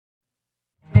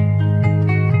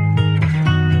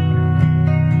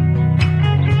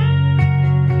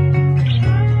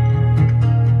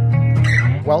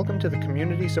Welcome to the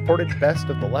community-supported Best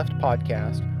of the Left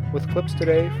podcast, with clips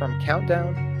today from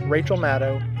Countdown, Rachel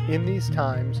Maddow, In These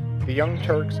Times, The Young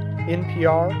Turks,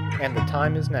 NPR, and The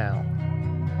Time Is Now.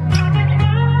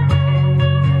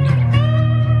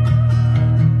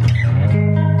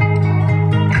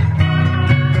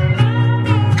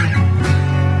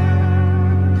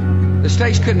 The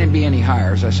stakes couldn't be any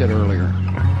higher, as I said earlier,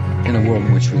 in the world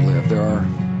in which we live.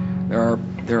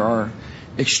 There are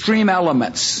extreme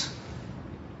elements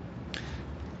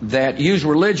that use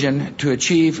religion to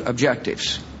achieve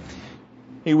objectives.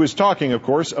 He was talking, of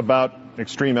course, about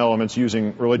extreme elements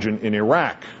using religion in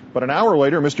Iraq. But an hour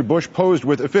later, Mr. Bush posed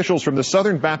with officials from the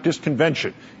Southern Baptist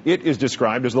Convention. It is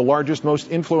described as the largest, most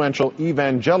influential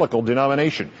evangelical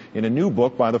denomination in a new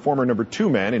book by the former number 2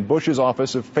 man in Bush's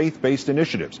Office of Faith-Based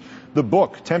Initiatives. The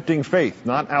book, Tempting Faith,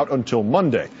 not out until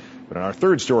Monday. But in our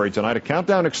third story tonight, a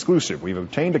Countdown exclusive, we've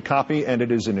obtained a copy, and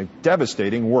it is a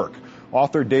devastating work.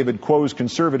 Author David Quo's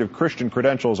conservative Christian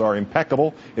credentials are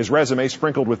impeccable, his resume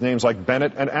sprinkled with names like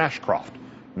Bennett and Ashcroft.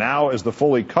 Now, as the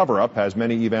Foley cover-up has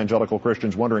many evangelical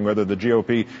Christians wondering whether the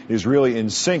GOP is really in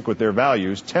sync with their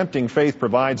values, Tempting Faith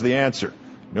provides the answer.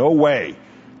 No way.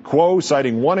 Quo,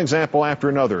 citing one example after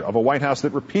another of a White House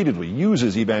that repeatedly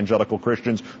uses evangelical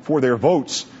Christians for their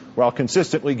votes, while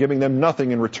consistently giving them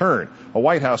nothing in return. A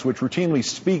White House which routinely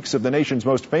speaks of the nation's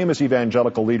most famous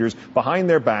evangelical leaders behind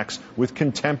their backs with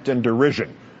contempt and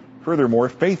derision. Furthermore,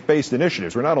 faith-based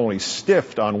initiatives were not only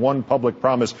stiffed on one public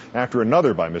promise after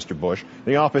another by Mr. Bush,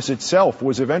 the office itself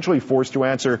was eventually forced to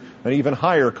answer an even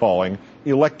higher calling,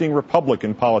 electing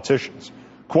Republican politicians.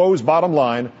 Quo's bottom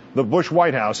line, the Bush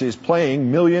White House is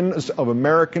playing millions of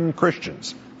American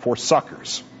Christians for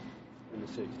suckers.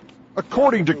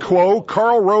 According to Quo,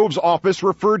 Karl Rove's office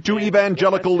referred to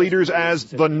evangelical leaders as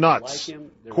the nuts.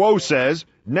 Quo says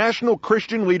national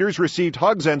Christian leaders received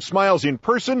hugs and smiles in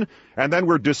person and then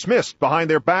were dismissed behind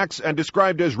their backs and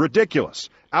described as ridiculous,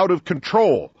 out of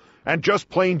control, and just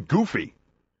plain goofy.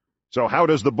 So how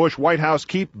does the Bush White House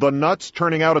keep the nuts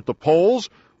turning out at the polls?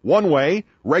 One way,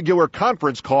 regular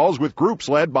conference calls with groups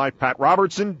led by Pat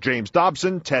Robertson, James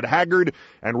Dobson, Ted Haggard,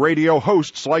 and radio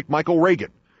hosts like Michael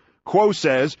Reagan. Quo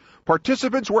says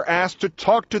participants were asked to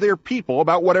talk to their people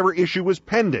about whatever issue was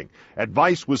pending.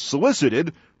 Advice was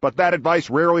solicited, but that advice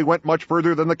rarely went much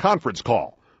further than the conference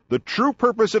call. The true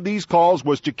purpose of these calls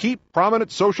was to keep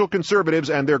prominent social conservatives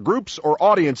and their groups or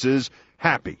audiences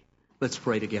happy. Let's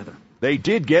pray together. They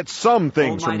did get some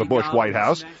things from the Bush White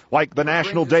House, like the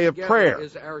National Day of Prayer,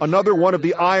 another one of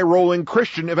the eye-rolling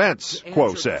Christian events,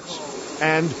 Quo says,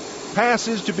 and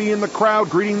passes to be in the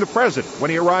crowd greeting the president when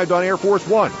he arrived on Air Force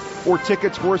One, or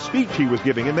tickets for a speech he was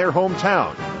giving in their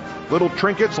hometown. Little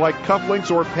trinkets like cufflinks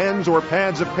or pens or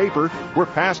pads of paper were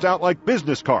passed out like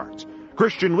business cards.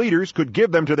 Christian leaders could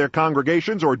give them to their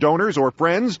congregations or donors or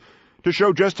friends to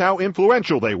show just how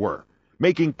influential they were.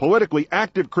 Making politically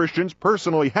active Christians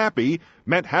personally happy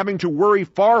meant having to worry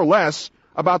far less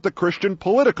about the Christian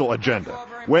political agenda.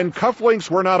 When cufflinks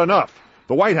were not enough,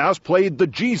 the White House played the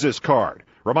Jesus card,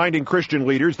 reminding Christian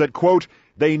leaders that, quote,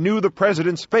 they knew the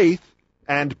president's faith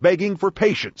and begging for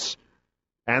patience.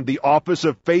 And the Office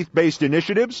of Faith-Based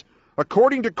Initiatives?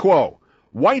 According to Quo,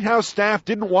 White House staff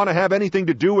didn't want to have anything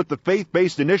to do with the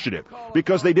faith-based initiative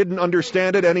because they didn't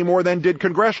understand it any more than did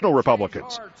congressional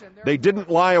Republicans. They didn't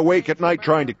lie awake at night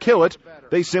trying to kill it.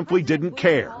 They simply didn't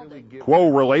care. Quo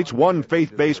relates one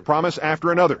faith-based promise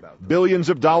after another, billions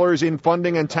of dollars in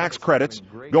funding and tax credits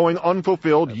going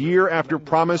unfulfilled year after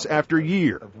promise after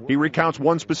year. He recounts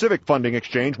one specific funding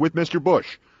exchange with Mr.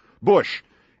 Bush. Bush,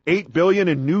 $8 billion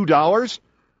in new dollars?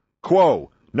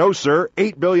 Quo, no, sir,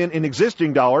 $8 billion in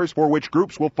existing dollars for which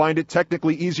groups will find it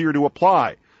technically easier to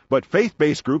apply. But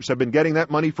faith-based groups have been getting that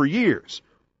money for years.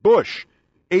 Bush,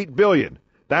 $8 billion.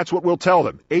 That's what we'll tell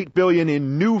them. $8 billion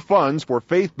in new funds for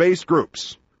faith-based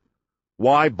groups.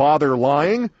 Why bother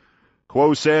lying?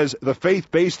 Quo says the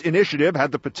faith-based initiative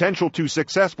had the potential to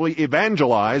successfully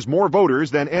evangelize more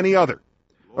voters than any other.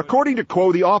 According to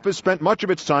Quo, the office spent much of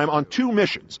its time on two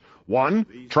missions. One,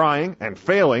 trying and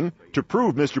failing to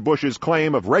prove Mr. Bush's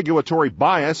claim of regulatory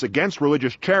bias against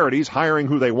religious charities hiring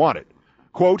who they wanted.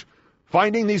 Quote,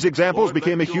 finding these examples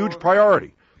became a huge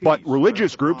priority, but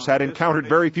religious groups had encountered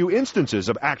very few instances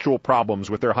of actual problems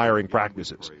with their hiring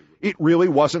practices. It really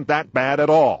wasn't that bad at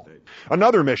all.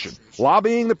 Another mission,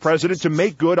 lobbying the president to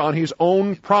make good on his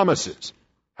own promises.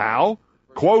 How?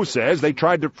 Quo says they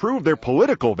tried to prove their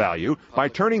political value by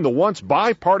turning the once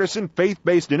bipartisan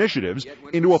faith-based initiatives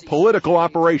into a political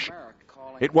operation.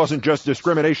 It wasn't just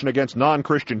discrimination against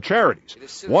non-Christian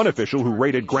charities. One official who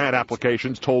rated grant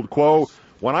applications told Quo,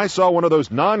 When I saw one of those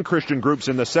non-Christian groups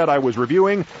in the set I was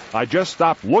reviewing, I just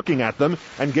stopped looking at them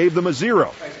and gave them a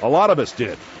 0. A lot of us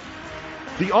did.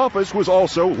 The office was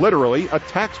also, literally, a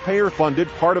taxpayer-funded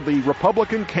part of the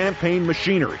Republican campaign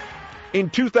machinery.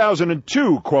 In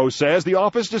 2002, Kuo says, the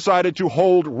office decided to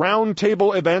hold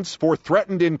roundtable events for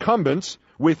threatened incumbents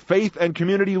with faith and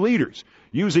community leaders,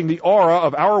 using the aura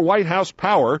of our White House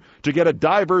power to get a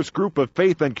diverse group of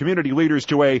faith and community leaders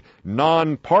to a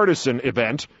nonpartisan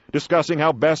event discussing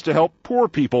how best to help poor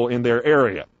people in their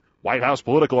area. White House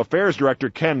Political Affairs Director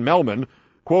Ken Mehlman,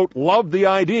 quote, loved the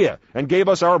idea and gave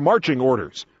us our marching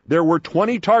orders. There were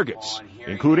 20 targets,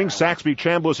 including Saxby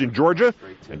Chambliss in Georgia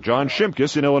and John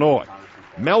Shimkus in Illinois.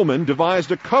 Mehlman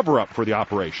devised a cover-up for the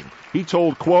operation. He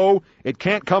told Kuo, it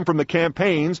can't come from the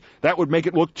campaigns. That would make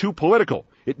it look too political.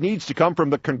 It needs to come from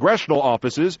the congressional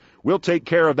offices. We'll take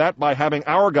care of that by having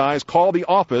our guys call the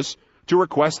office to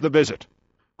request the visit.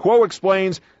 Kuo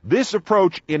explains this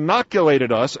approach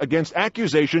inoculated us against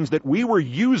accusations that we were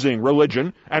using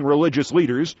religion and religious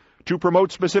leaders to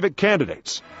promote specific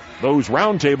candidates. Those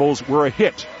roundtables were a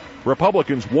hit.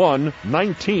 Republicans won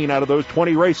 19 out of those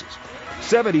 20 races.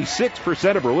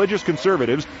 76% of religious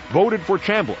conservatives voted for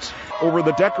Chambliss over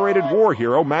the decorated war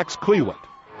hero Max Cleland.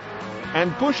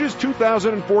 And Bush's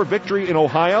 2004 victory in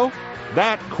Ohio,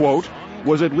 that, quote,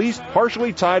 was at least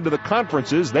partially tied to the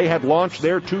conferences they had launched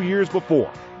there 2 years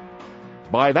before.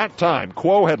 By that time,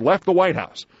 Kuo had left the White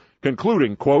House,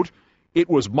 concluding, quote, it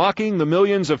was mocking the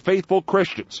millions of faithful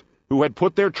Christians who had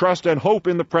put their trust and hope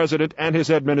in the president and his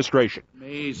administration.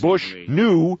 Bush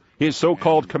knew his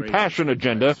so-called compassion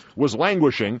agenda was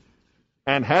languishing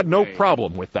and had no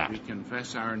problem with that.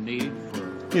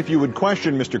 If you would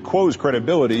question Mr. Kuo's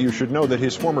credibility, you should know that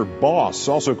his former boss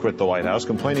also quit the White House,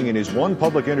 complaining in his one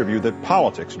public interview that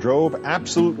politics drove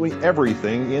absolutely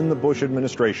everything in the Bush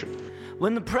administration.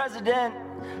 When the president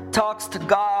talks to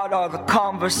God, are the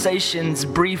conversations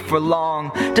brief or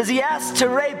long? Does he ask to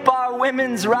rape our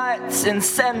women's rights and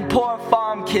send poor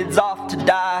farm kids off to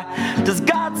die? Does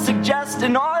God suggest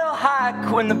an oil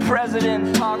hike when the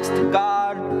president talks to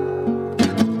God?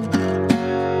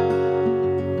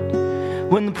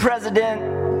 When the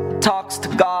president talks to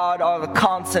God, are the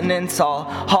consonants all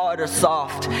hard or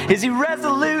soft? Is he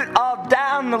resolute all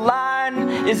down the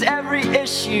line? Is every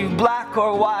issue black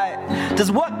or white? Does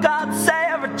what God say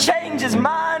ever change his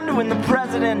mind when the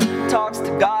president talks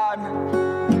to God?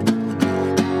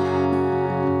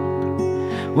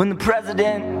 When the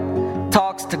president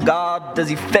talks to God, does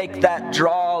he fake that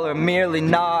drawl or merely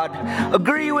nod?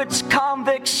 Agree which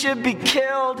convicts should be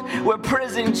killed, where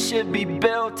prisons should be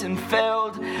built and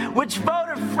filled, which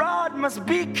voter fraud must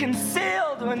be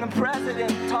concealed when the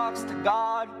president talks to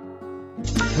God?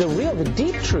 The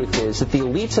deep truth is that the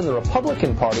elites in the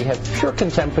Republican Party have pure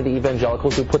contempt for the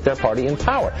evangelicals who put their party in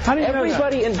power. How do you know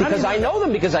that? Because I know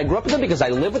them, because I grew up with them, because I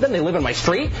live with them, they live in my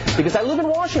street, because I live in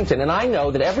Washington, and I know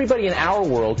that everybody in our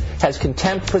world has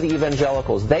contempt for the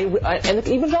evangelicals. And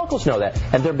the evangelicals know that,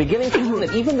 and they're beginning to learn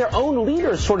that even their own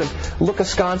leaders sort of look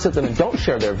askance at them and don't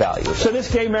share their values. So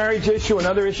this gay marriage issue and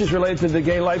other issues related to the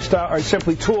gay lifestyle are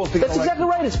simply tools to That's exactly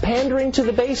right. It's pandering to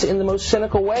the base in the most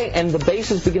cynical way, and the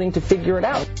base is beginning to figure it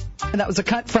out. And that was a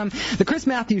cut from the Chris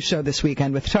Matthews Show this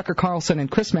weekend with Tucker Carlson and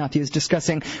Chris Matthews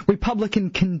discussing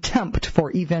Republican contempt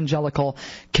for evangelical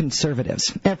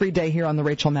conservatives. Every day here on the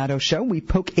Rachel Maddow Show, we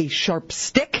poke a sharp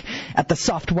stick at the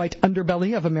soft white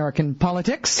underbelly of American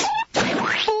politics,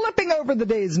 flipping over the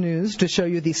day's news to show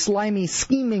you the slimy,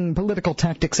 scheming political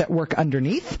tactics at work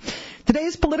underneath.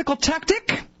 Today's political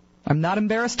tactic, I'm not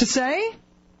embarrassed to say,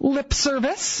 lip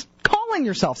service. Calling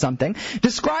yourself something,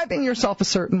 describing yourself a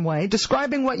certain way,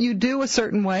 describing what you do a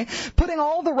certain way, putting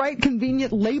all the right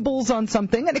convenient labels on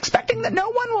something, and expecting that no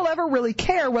one will ever really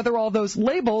care whether all those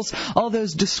labels, all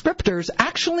those descriptors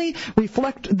actually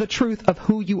reflect the truth of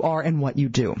who you are and what you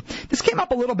do. This came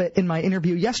up a little bit in my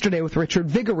interview yesterday with Richard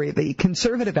Viguerie, the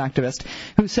conservative activist,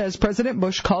 who says President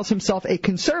Bush calls himself a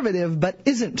conservative but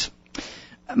isn't.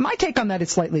 My take on that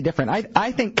is slightly different.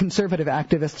 I think conservative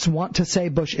activists want to say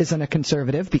Bush isn't a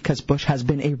conservative because Bush has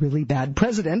been a really bad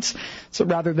president. So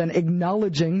rather than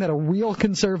acknowledging that a real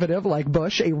conservative like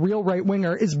Bush, a real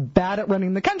right-winger, is bad at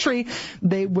running the country,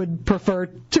 they would prefer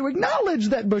to acknowledge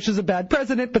that Bush is a bad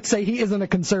president but say he isn't a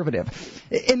conservative.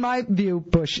 In my view,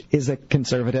 Bush is a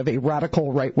conservative, a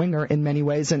radical right-winger in many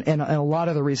ways, and a lot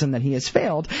of the reason that he has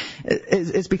failed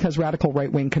is because radical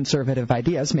right-wing conservative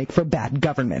ideas make for bad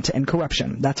government and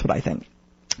corruption. That's what I think.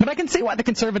 But I can see why the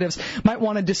conservatives might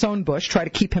want to disown Bush, try to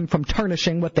keep him from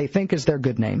tarnishing what they think is their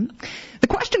good name. The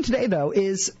question today, though,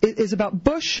 is about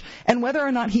Bush and whether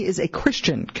or not he is a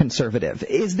Christian conservative.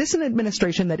 Is this an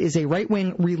administration that is a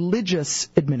right-wing religious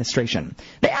administration?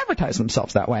 They advertise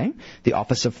themselves that way. The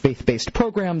Office of Faith-Based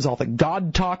Programs, all the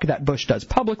God talk that Bush does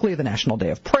publicly, the National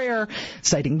Day of Prayer,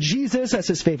 citing Jesus as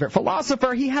his favorite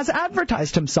philosopher. He has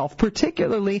advertised himself,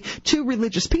 particularly to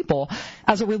religious people,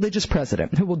 as a religious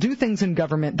president who will do things in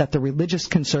government that the religious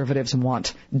conservatives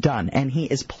want done, and he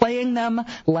is playing them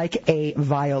like a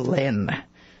violin.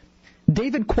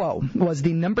 David Quo was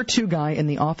the number 2 guy in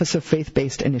the Office of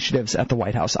Faith-Based Initiatives at the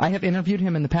White House. I have interviewed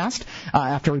him in the past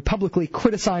after he publicly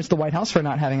criticized the White House for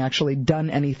not having actually done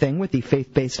anything with the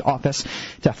faith-based office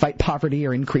to fight poverty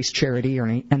or increase charity or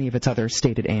any of its other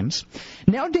stated aims.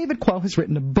 Now David Quo has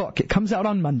written a book. It comes out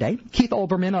on Monday. Keith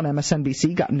Olbermann on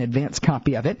MSNBC got an advance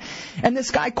copy of it. And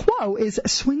this guy Quo is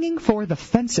swinging for the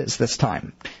fences this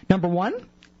time. Number 1,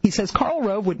 he says Karl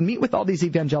Rove would meet with all these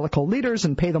evangelical leaders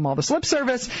and pay them all this lip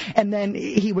service, and then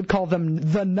he would call them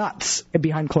the nuts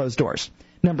behind closed doors.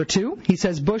 Number 2, he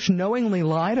says Bush knowingly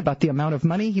lied about the amount of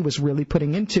money he was really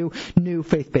putting into new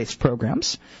faith-based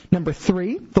programs. Number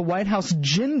 3, the White House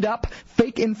ginned up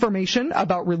fake information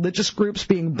about religious groups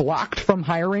being blocked from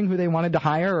hiring who they wanted to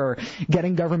hire or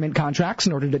getting government contracts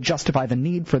in order to justify the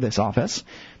need for this office.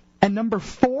 And number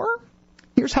 4,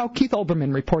 here's how Keith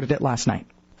Olbermann reported it last night.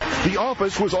 The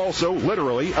office was also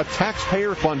literally a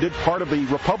taxpayer-funded part of the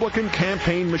Republican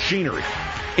campaign machinery.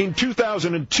 In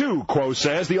 2002, Quo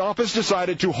says, the office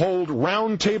decided to hold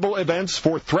roundtable events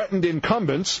for threatened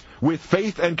incumbents with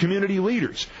faith and community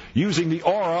leaders, using the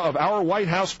aura of our White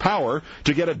House power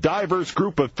to get a diverse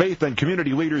group of faith and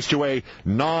community leaders to a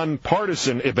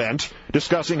nonpartisan event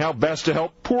discussing how best to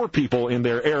help poor people in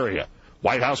their area.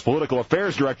 White House Political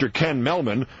Affairs Director Ken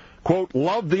Mehlman, quote,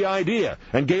 loved the idea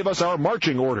and gave us our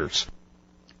marching orders.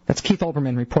 That's Keith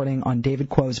Olbermann reporting on David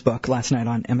Quo's book last night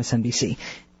on MSNBC.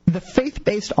 The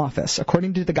faith-based office,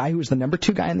 according to the guy who was the number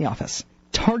 2 guy in the office,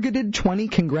 targeted 20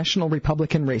 congressional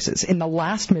Republican races in the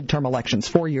last midterm elections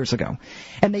 4 years ago.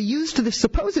 And they used this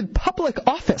supposed public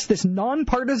office, this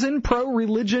nonpartisan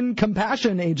pro-religion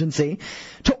compassion agency,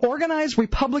 to organize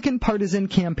Republican partisan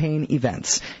campaign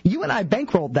events. You and I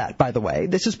bankrolled that, by the way.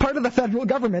 This is part of the federal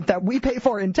government that we pay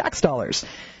for in tax dollars.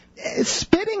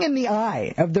 Spitting in the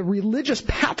eye of the religious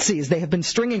patsies they have been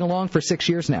stringing along for 6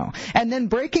 years now, and then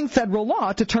breaking federal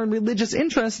law to turn religious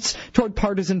interests toward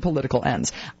partisan political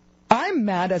ends. I'm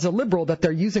mad as a liberal that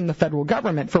they're using the federal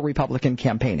government for Republican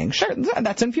campaigning. Sure,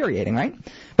 that's infuriating, right?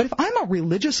 But if I'm a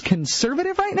religious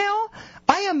conservative right now,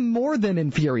 I am more than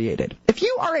infuriated. If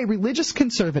you are a religious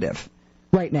conservative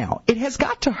right now, it has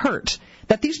got to hurt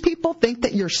that these people think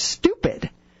that you're stupid.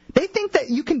 They think that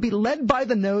you can be led by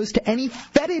the nose to any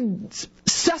fetid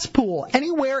cesspool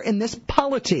anywhere in this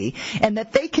polity, and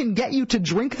that they can get you to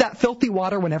drink that filthy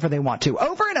water whenever they want to,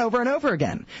 over and over and over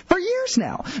again, for years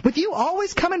now, with you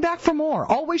always coming back for more,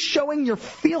 always showing your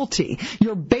fealty,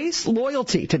 your base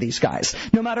loyalty to these guys.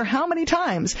 No matter how many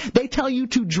times they tell you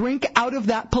to drink out of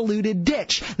that polluted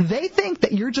ditch, they think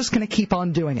that you're just going to keep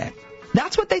on doing it.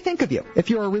 That's what they think of you, if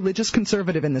you're a religious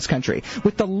conservative in this country,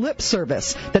 with the lip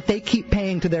service that they keep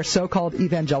paying to their so-called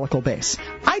evangelical base.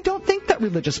 I don't think that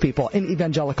religious people and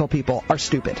evangelical people are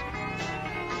stupid.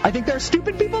 I think there are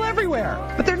stupid people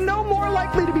everywhere, but they're no more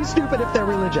likely to be stupid if they're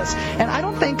religious. And I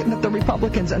don't think that the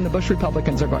Republicans and the Bush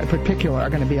Republicans in particular are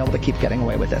going to be able to keep getting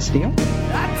away with this. Do you?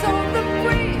 I told the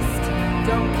priest,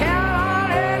 don't count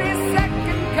on any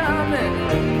second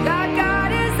coming. God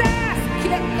got his ass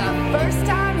kicked the first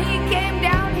time.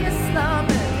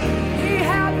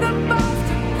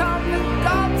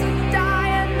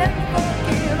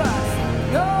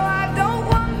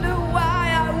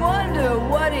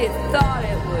 Thought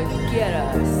it would get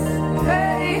us.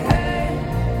 Hey, hey,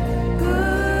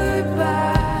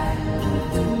 goodbye.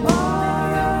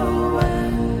 Tomorrow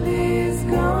when he's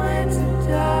going to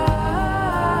die.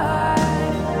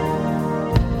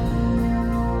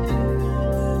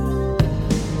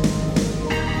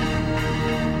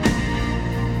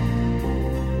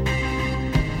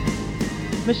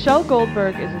 Michelle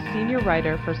Goldberg is a senior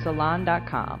writer for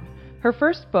Salon.com. Her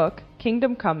first book,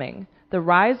 Kingdom Coming: The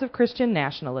Rise of Christian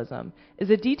Nationalism, is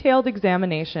a detailed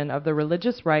examination of the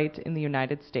religious right in the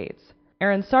United States.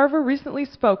 Aaron Sarver recently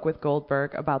spoke with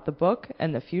Goldberg about the book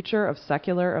and the future of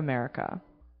secular America.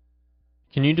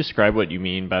 Can you describe what you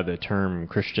mean by the term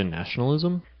Christian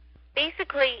nationalism?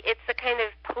 Basically, it's a kind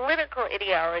of political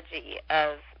ideology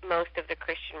of most of the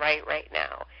Christian right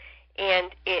now.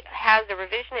 And it has a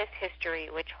revisionist history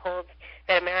which holds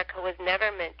that America was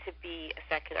never meant to be a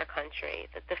secular their country,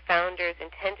 that the founders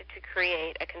intended to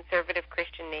create a conservative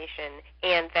Christian nation,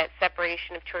 and that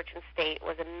separation of church and state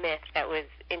was a myth that was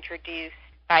introduced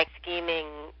by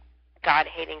scheming,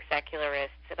 God-hating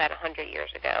secularists about 100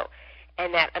 years ago,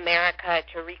 and that America,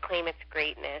 to reclaim its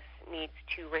greatness, needs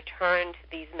to return to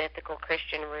these mythical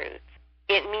Christian roots.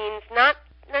 It means not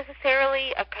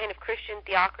necessarily a kind of Christian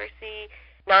theocracy.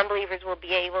 Non-believers will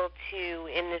be able to,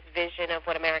 in this vision of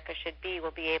what America should be,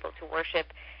 will be able to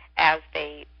worship as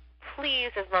they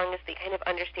please, as long as they kind of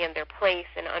understand their place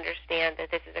and understand that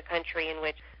this is a country in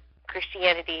which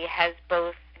Christianity has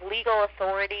both legal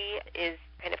authority, is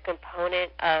kind of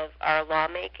component of our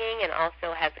lawmaking, and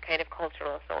also has a kind of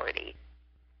cultural authority.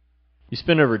 You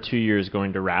spent over 2 years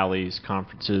going to rallies,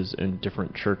 conferences, and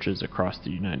different churches across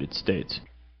the United States.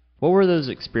 What were those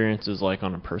experiences like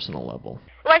on a personal level?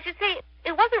 Well, I should say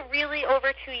it wasn't really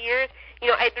over 2 years. You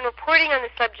know, I'd been reporting on the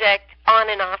subject on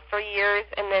and off for years,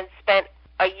 and then spent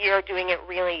a year doing it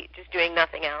really just doing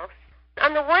nothing else.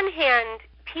 On the one hand,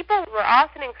 people were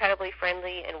often incredibly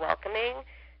friendly and welcoming,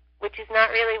 which is not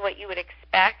really what you would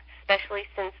expect, especially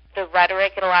since the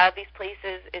rhetoric in a lot of these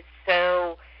places is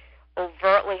so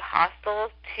overtly hostile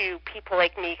to people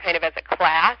like me kind of as a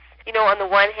class. You know, on the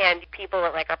one hand, people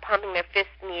are pumping their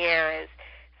fists in the air as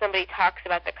somebody talks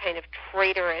about the kind of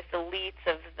traitorous elites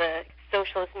of the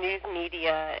socialist news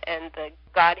media and the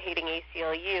God-hating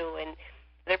ACLU, and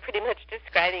they're pretty much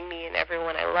describing me and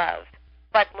everyone I love.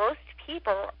 But most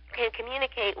people can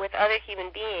communicate with other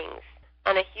human beings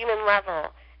on a human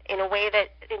level in a way that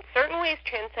in certain ways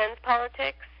transcends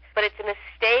politics, but it's a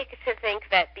mistake to think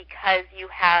that because you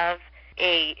have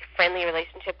a friendly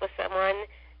relationship with someone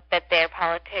that their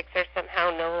politics are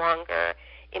somehow no longer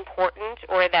important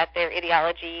or that their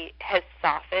ideology has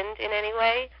softened in any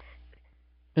way.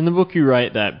 In the book you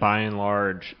write that, by and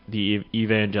large, the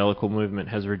evangelical movement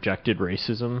has rejected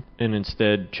racism and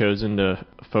instead chosen to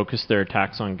focus their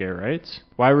attacks on gay rights.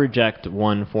 Why reject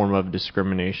one form of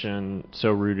discrimination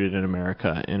so rooted in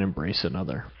America and embrace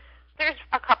another? There's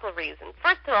a couple of reasons.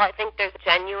 First of all, I think there's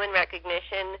genuine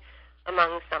recognition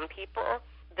among some people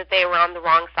that they were on the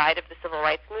wrong side of the civil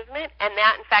rights movement, and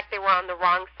that, in fact, they were on the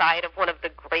wrong side of one of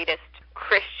the greatest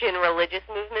Christian religious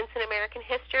movements in American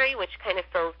history, which kind of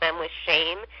fills them with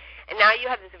shame. And now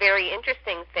you have this very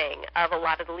interesting thing of a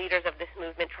lot of the leaders of this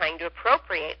movement trying to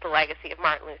appropriate the legacy of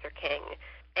Martin Luther King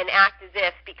and act as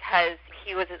if, because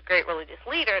he was this great religious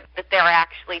leader, that they're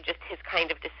actually just his kind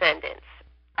of descendants.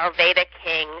 Alveda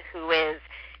King, who is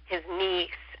his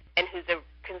niece and who's a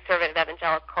conservative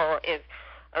evangelical, is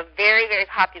a very, very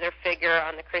popular figure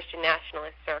on the Christian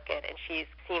nationalist circuit, and she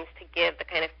seems to give the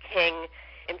kind of King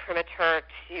imprimatur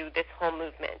to this whole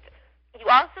movement.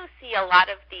 You also see a lot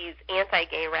of these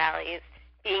anti-gay rallies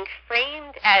being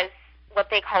framed as what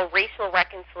they call racial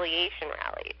reconciliation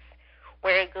rallies,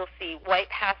 where you'll see white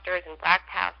pastors and black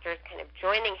pastors kind of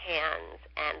joining hands,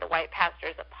 and the white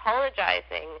pastors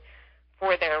apologizing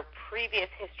for their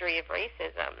previous history of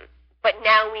racism. But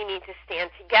now we need to stand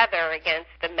together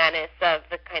against the menace of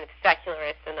the kind of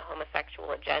secularists and the homosexual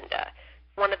agenda.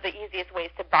 One of the easiest ways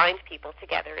to bind people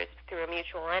together is through a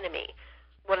mutual enemy.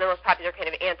 One of the most popular kind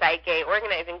of anti-gay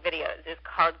organizing videos is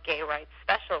called Gay Rights,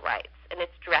 Special Rights, and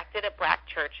it's directed at black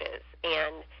churches,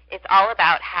 and it's all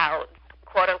about how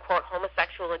quote-unquote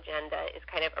homosexual agenda is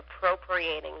kind of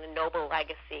appropriating the noble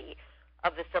legacy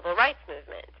of the civil rights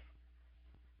movement.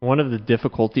 One of the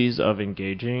difficulties of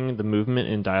engaging the movement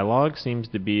in dialogue seems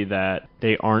to be that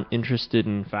they aren't interested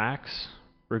in facts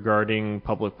regarding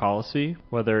public policy,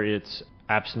 whether it's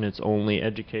abstinence-only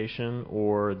education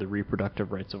or the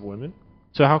reproductive rights of women.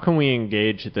 So how can we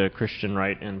engage the Christian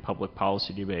right in public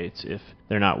policy debates if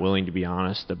they're not willing to be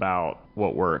honest about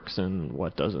what works and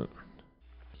what doesn't?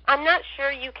 I'm not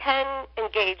sure you can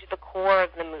engage the core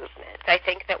of the movement. I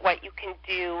think that what you can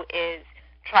do is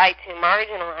try to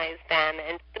marginalize them.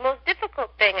 And the most difficult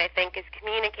thing, I think, is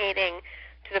communicating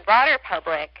to the broader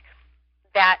public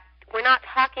that we're not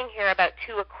talking here about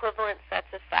two equivalent sets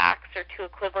of facts or two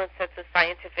equivalent sets of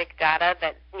scientific data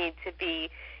that need to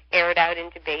be aired out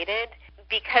and debated.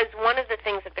 Because one of the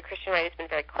things that the Christian right has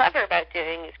been very clever about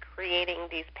doing is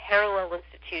creating these parallel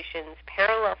institutions,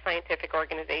 parallel scientific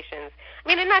organizations. I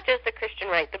mean, and not just the Christian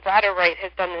right, the broader right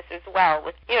has done this as well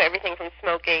with, everything from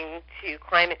smoking to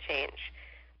climate change.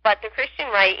 But the Christian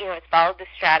right, has followed this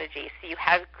strategy. So you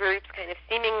have groups, kind of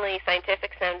seemingly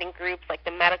scientific-sounding groups like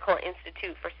the Medical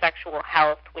Institute for Sexual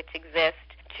Health, which exist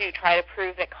to try to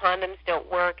prove that condoms don't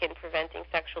work in preventing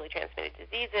sexually transmitted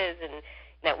diseases and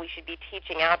that we should be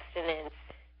teaching abstinence.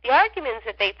 The arguments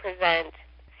that they present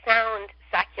sound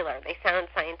secular. They sound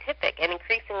scientific. And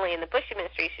increasingly in the Bush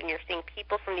administration, you're seeing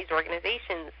people from these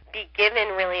organizations be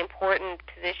given really important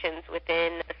positions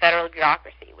within the federal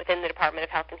bureaucracy, within the Department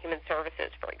of Health and Human Services,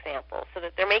 for example, so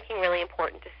that they're making really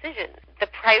important decisions.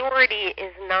 The priority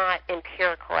is not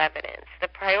empirical evidence. The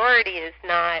priority is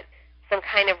not some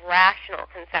kind of rational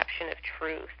conception of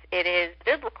truth. It is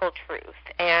biblical truth.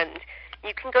 And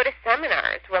you can go to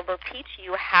seminars where they'll teach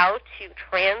you how to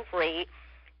translate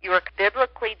your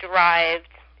biblically derived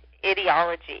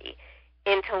ideology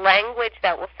into language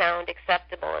that will sound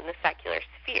acceptable in the secular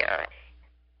sphere.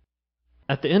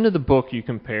 At the end of the book, you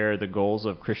compare the goals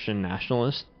of Christian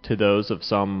nationalists to those of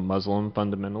some Muslim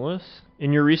fundamentalists.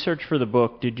 In your research for the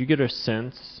book, did you get a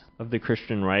sense of the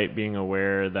Christian right being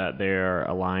aware that they are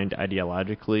aligned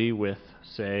ideologically with,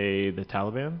 say, the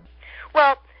Taliban?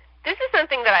 Well, this is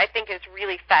something that I think is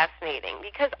really fascinating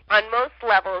because on most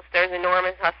levels there's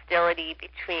enormous hostility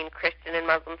between Christian and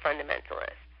Muslim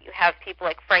fundamentalists. You have people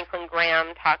like Franklin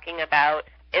Graham talking about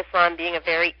Islam being a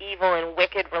very evil and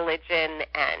wicked religion,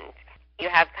 and you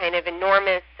have kind of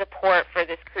enormous support for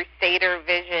this crusader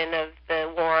vision of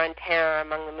the war on terror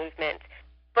among the movement.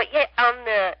 But yet on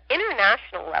the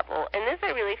international level, and this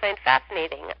I really find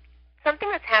fascinating, something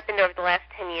that's happened over the last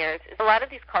 10 years is a lot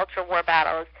of these culture war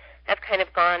battles have kind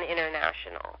of gone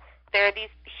international. There are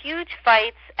these huge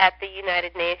fights at the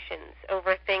United Nations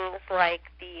over things like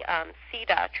the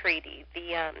CEDAW Treaty,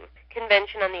 the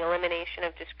Convention on the Elimination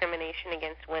of Discrimination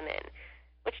Against Women,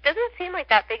 which doesn't seem like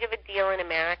that big of a deal in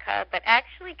America, but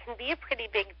actually can be a pretty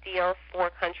big deal for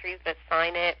countries that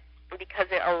sign it because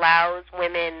it allows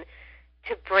women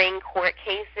to bring court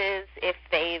cases if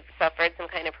they've suffered some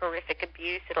kind of horrific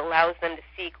abuse. It allows them to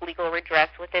seek legal redress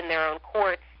within their own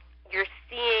courts. You're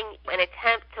seeing an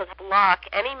attempt to block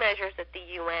any measures at the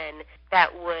UN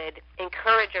that would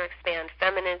encourage or expand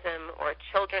feminism or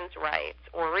children's rights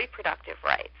or reproductive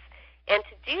rights. And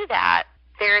to do that,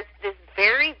 there's this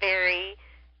very, very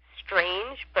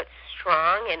strange but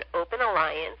strong and open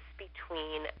alliance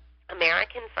between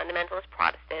American fundamentalist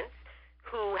Protestants,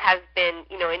 who has been,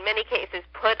 in many cases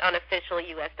put on official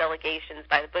U.S. delegations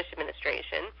by the Bush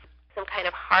administration, some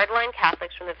kind of hardline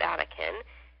Catholics from the Vatican,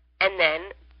 and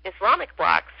then Islamic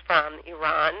blocs from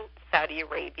Iran, Saudi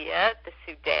Arabia, the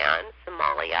Sudan,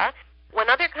 Somalia. When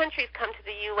other countries come to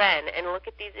the UN and look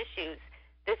at these issues,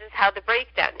 this is how the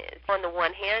breakdown is. On the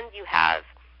one hand, you have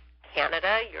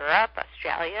Canada, Europe,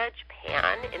 Australia,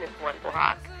 Japan in this one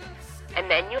bloc, and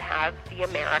then you have the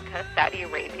America, Saudi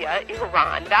Arabia,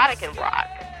 Iran, Vatican bloc.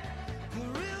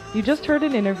 You just heard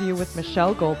an interview with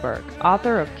Michelle Goldberg,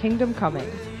 author of Kingdom Coming,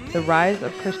 The Rise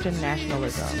of Christian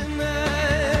Nationalism.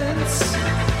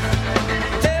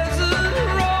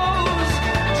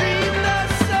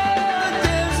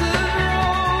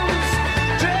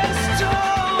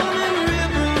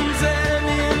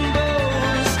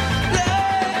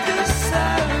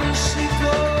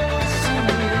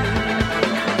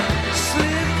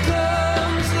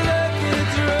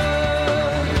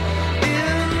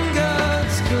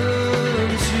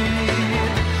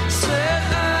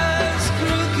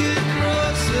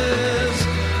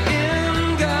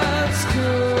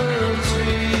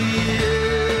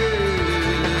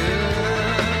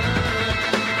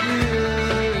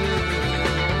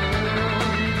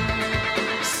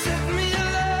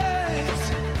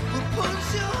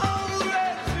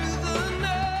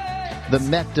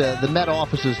 The Met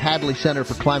Office's Hadley Center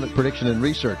for Climate Prediction and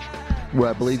Research, where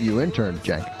I believe you interned,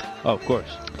 Cenk. Oh, of course.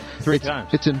 Three times.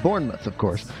 It's in Bournemouth, of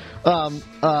course.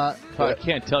 I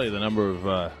can't tell you the number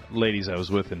of ladies I was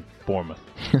with in Bournemouth.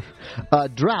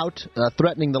 Drought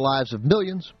threatening the lives of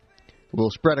millions will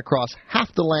spread across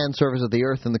half the land surface of the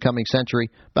Earth in the coming century,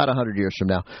 about 100 years from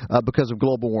now, because of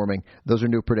global warming. Those are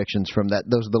new predictions from that.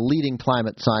 Those are the leading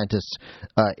climate scientists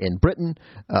in Britain,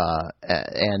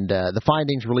 and the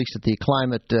findings released at the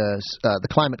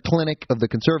Climate Clinic of the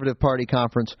Conservative Party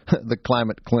Conference, the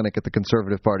Climate Clinic at the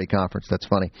Conservative Party Conference, that's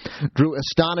funny, drew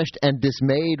astonished and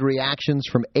dismayed reactions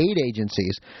from aid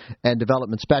agencies and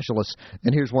development specialists.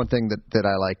 And here's one thing that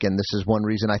I like, and this is one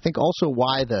reason I think also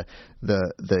why the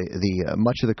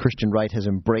much of the Christian right has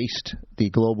embraced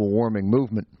the global warming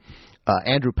movement.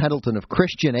 Andrew Pendleton of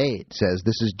Christian Aid says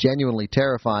this is genuinely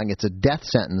terrifying. It's a death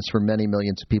sentence for many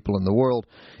millions of people in the world.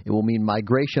 It will mean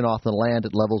migration off the land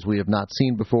at levels we have not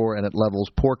seen before and at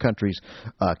levels poor countries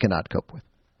cannot cope with.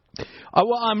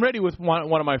 Well, I'm ready with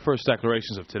one of my first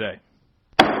declarations of today.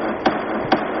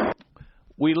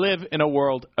 We live in a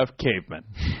world of cavemen.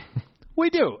 We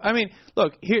do. I mean,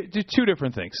 look, here are two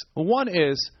different things. One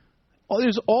is,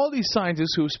 there's all these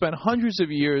scientists who have spent hundreds of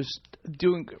years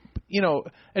doing,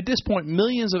 at this point,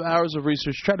 millions of hours of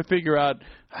research trying to figure out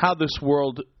how this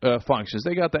world functions.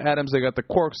 They got the atoms, they got the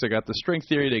quarks, they got the string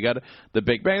theory, they got the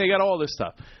Big Bang, they got all this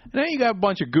stuff. And then you got a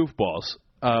bunch of goofballs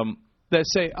that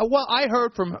say, well, I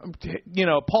heard from,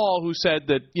 Paul who said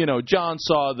that, John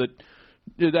saw that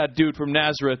dude from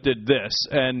Nazareth did this.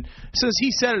 And since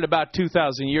he said it about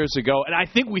 2,000 years ago,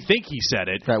 and we think he said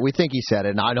it. Right, we think he said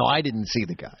it. No, I didn't see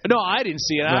the guy. No, I didn't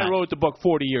see it. Right. I wrote the book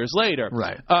 40 years later.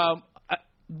 Right.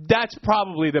 That's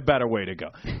probably the better way to go.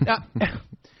 Now,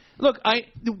 look,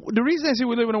 the reason I say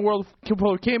we live in a world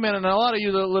of cavemen, and a lot of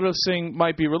you that are listening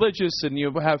might be religious and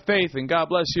you have faith and God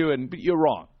bless you, and you're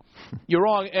wrong. You're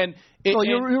wrong, and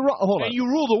you're wrong. Hold on. And you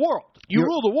rule the world. You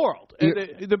rule the world.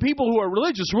 The people who are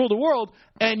religious rule the world,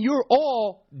 and you're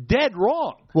all dead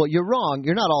wrong. Well, you're wrong.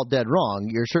 You're not all dead wrong.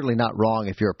 You're certainly not wrong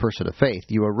if you're a person of faith.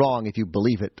 You are wrong if you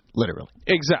believe it literally.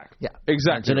 Exactly. Yeah.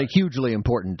 Exactly. It's a hugely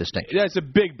important distinction. That's a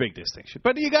big, big distinction.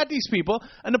 But you got these people,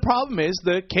 and the problem is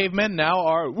the cavemen now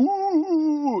are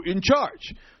in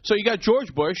charge. So you got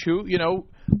George Bush, who,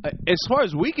 as far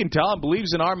as we can tell,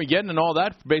 believes in Armageddon and all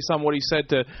that, based on what he said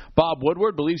to Bob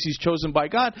Woodward, believes he's chosen by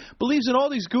God, believes in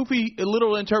all these goofy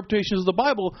literal interpretations of the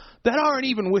Bible that aren't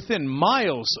even within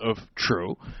miles of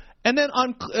true. And then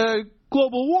on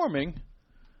global warming,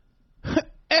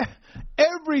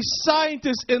 every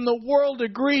scientist in the world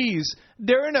agrees.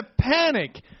 They're in a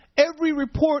panic. Every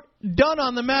report done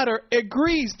on the matter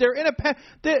agrees. They're in a panic.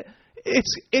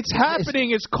 It's happening.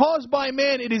 It's caused by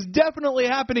man. It is definitely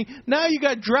happening. Now you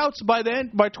got droughts by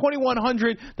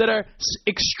 2100 that are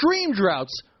extreme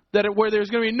droughts where there's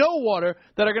going to be no water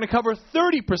that are going to cover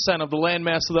 30% of the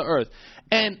landmass of the earth.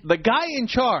 And the guy in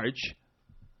charge,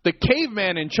 the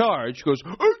caveman in charge, goes,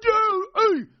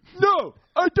 no,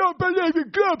 I don't believe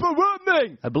in global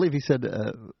warming. I believe he said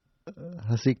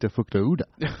Hasikta Fuktauda.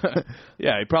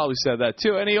 Yeah, he probably said that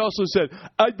too. And he also said,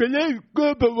 I believe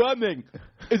global warming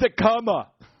is a comma,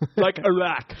 like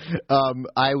Iraq.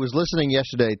 I was listening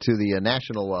yesterday to the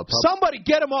national... Somebody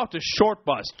get him off the short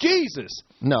bus. Jesus.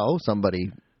 No,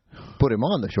 somebody put him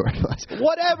on the short bus.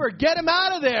 Whatever. Get him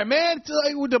out of there, man.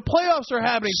 The playoffs are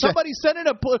happening. Somebody send in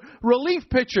a relief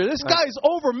pitcher. This guy's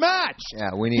overmatched.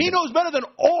 Yeah, he knows better than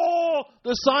all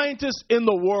the scientists in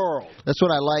the world. That's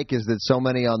what I like, is that so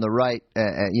many on the right,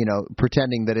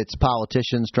 pretending that it's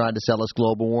politicians trying to sell us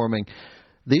global warming.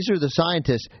 These are the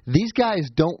scientists. These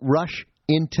guys don't rush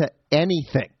into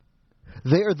anything.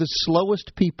 They are the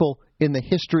slowest people in the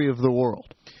history of the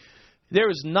world. There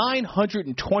is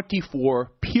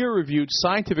 924 peer-reviewed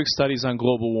scientific studies on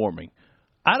global warming.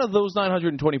 Out of those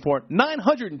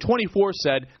 924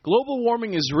 said global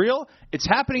warming is real, it's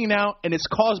happening now, and it's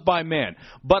caused by man.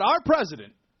 But our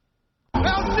president,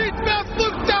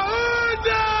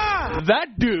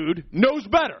 that dude knows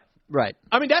better. Right.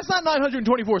 I mean, that's not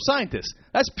 924 scientists.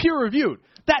 That's peer-reviewed.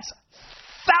 That's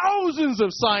thousands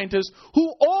of scientists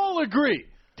who all agree.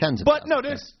 Tens of thousands. But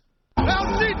notice,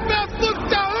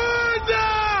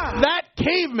 that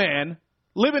caveman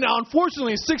living,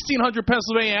 unfortunately, in 1600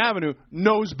 Pennsylvania Avenue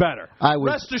knows better.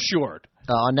 Rest assured.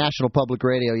 On National Public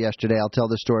Radio yesterday, I'll tell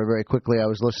this story very quickly. I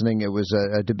was listening. It was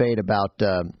a debate about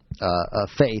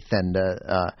faith, and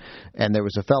there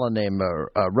was a fellow named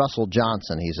Russell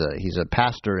Johnson. He's a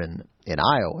pastor in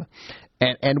Iowa,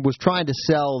 and was trying to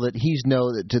sell that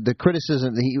the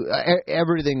criticism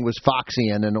everything was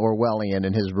Foxian and Orwellian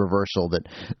in his reversal, that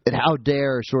how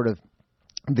dare sort of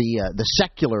the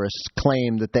secularists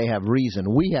claim that they have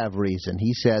reason. We have reason.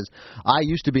 He says, I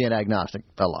used to be an agnostic.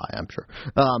 A lie, I'm sure.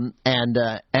 And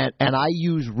I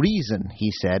use reason,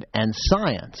 he said, and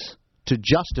science to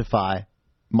justify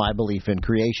my belief in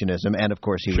creationism. And, of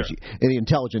course, he was the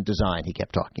intelligent design he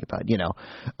kept talking about,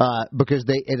 because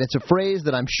it's a phrase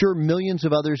that I'm sure millions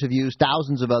of others have used,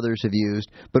 thousands of others have used,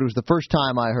 but it was the first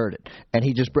time I heard it. And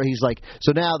he's like,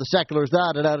 so now the seculars,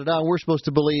 and we're supposed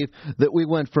to believe that we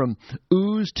went from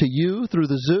ooze to you through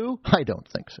the zoo? I don't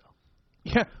think so.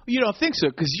 Yeah, you don't think so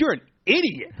because you're an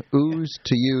idiot. Ooze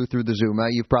to you through the zoo.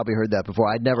 You've probably heard that before.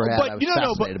 I'd never had. I was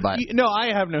fascinated by it. No,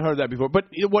 I haven't heard that before. But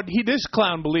what this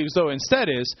clown believes, though, instead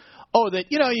is, that,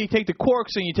 you take the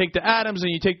quarks and you take the atoms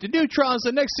and you take the neutrons,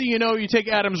 and next thing you know, you take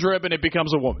Adam's rib and it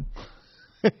becomes a woman.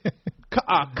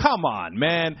 Come on,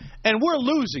 man. And we're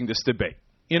losing this debate.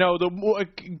 The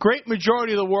great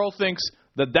majority of the world thinks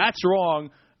that that's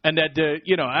wrong, and that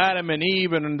Adam and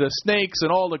Eve and the snakes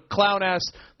and all the clown-ass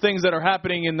things that are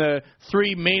happening in the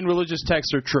three main religious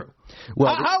texts are true.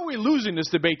 Well, how are we losing this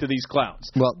debate to these clowns?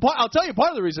 Well, I'll tell you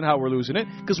part of the reason how we're losing it,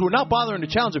 because we're not bothering to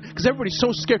challenge them, because everybody's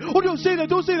so scared. Oh, don't say that,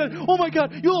 don't say that. Oh, my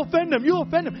God, you'll offend them, you'll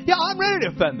offend them. Yeah, I'm ready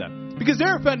to offend them, because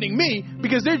they're offending me,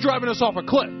 because they're driving us off a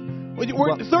cliff. We're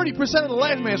 30% of the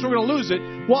landmass. We're going to lose it.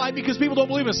 Why? Because people don't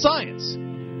believe in science.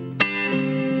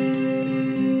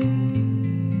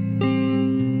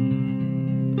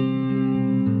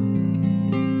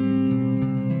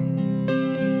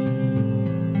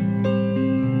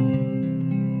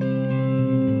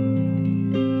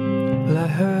 Well, I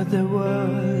heard there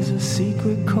was a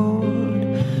secret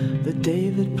chord that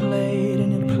David played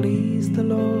and it pleased the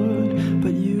Lord,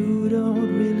 but you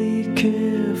don't really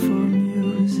care for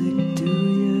music, do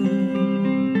you?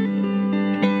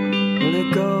 Well,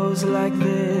 it goes like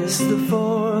this: the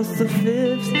fourth, the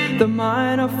fifth, the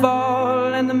minor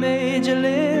fall and the major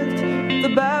lift,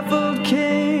 the baffled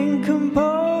king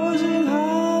composing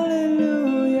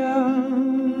hallelujah,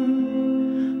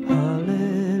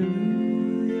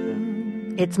 hallelujah.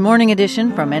 It's Morning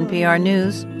Edition from NPR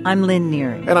News. I'm Lynn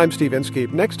Neary. And I'm Steve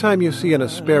Inskeep. Next time you see an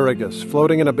asparagus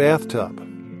floating in a bathtub,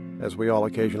 as we all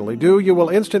occasionally do, you will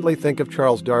instantly think of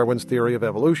Charles Darwin's theory of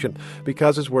evolution,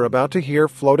 because as we're about to hear,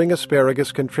 floating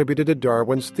asparagus contributed to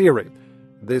Darwin's theory.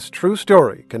 This true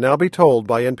story can now be told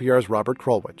by NPR's Robert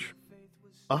Krulwich.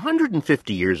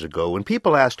 150 years ago, when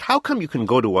people asked, how come you can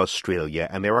go to Australia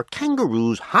and there are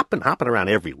kangaroos hopping around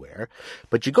everywhere,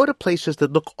 but you go to places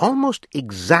that look almost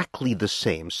exactly the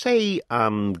same, say,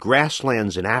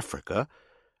 grasslands in Africa,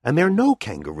 and there are no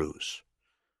kangaroos?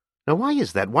 Now, why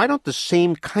is that? Why don't the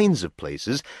same kinds of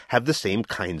places have the same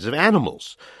kinds of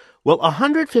animals? Well,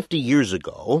 150 years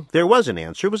ago, there was an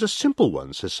answer. It was a simple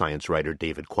one, says science writer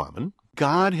David Quammen.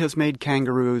 God has made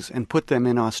kangaroos and put them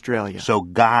in Australia. So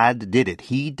God did it.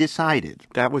 He decided.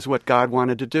 That was what God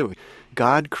wanted to do.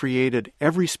 God created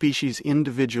every species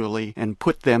individually and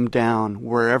put them down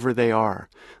wherever they are.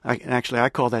 I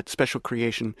call that special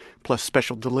creation plus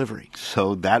special delivery.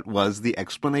 So that was the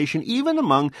explanation, even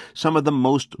among some of the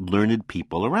most learned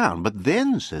people around. But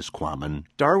then, says Quammen,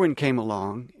 Darwin came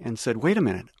along and said, wait a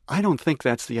minute, I don't think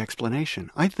that's the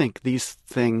explanation. I think these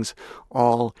things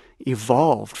all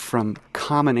evolved from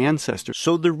common ancestors.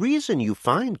 So the reason you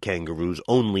find kangaroos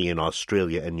only in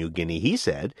Australia and New Guinea, he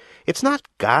said, it's not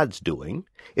God's doing.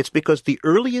 It's because the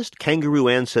earliest kangaroo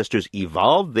ancestors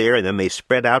evolved there and then they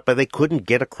spread out, but they couldn't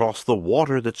get across the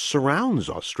water that surrounds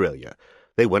Australia.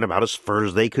 They went about as far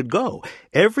as they could go.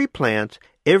 Every plant,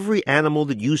 every animal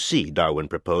that you see, Darwin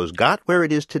proposed, got where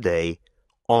it is today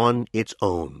on its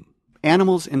own.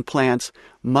 Animals and plants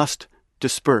must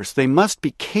disperse. They must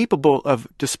be capable of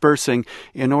dispersing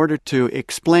in order to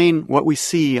explain what we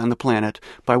see on the planet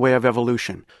by way of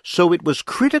evolution. So it was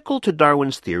critical to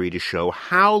Darwin's theory to show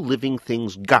how living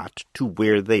things got to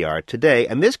where they are today,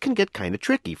 and this can get kind of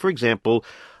tricky. For example,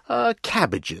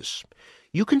 cabbages.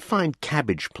 You can find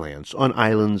cabbage plants on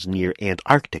islands near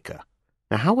Antarctica.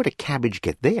 Now, how would a cabbage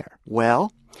get there?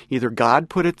 Well, either God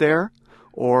put it there,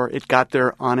 or it got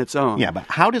there on its own. Yeah, but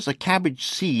how does a cabbage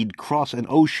seed cross an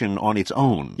ocean on its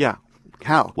own? Yeah,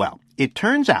 how? Well, it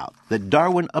turns out that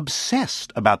Darwin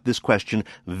obsessed about this question,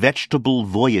 vegetable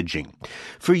voyaging.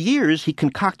 For years, he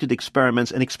concocted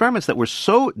experiments, and experiments that were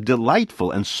so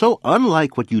delightful and so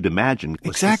unlike what you'd imagine.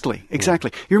 Exactly.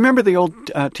 You remember the old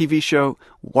TV show,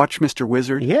 Watch Mr.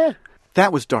 Wizard? Yeah.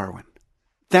 That was Darwin.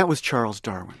 That was Charles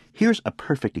Darwin. Here's a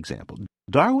perfect example.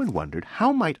 Darwin wondered,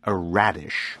 how might a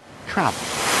radish travel?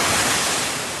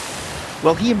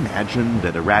 Well, he imagined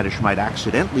that a radish might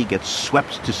accidentally get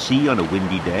swept to sea on a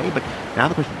windy day, but now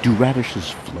the question, do radishes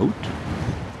float?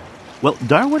 Well,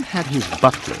 Darwin had his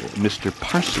butler, Mr.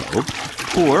 Parslow,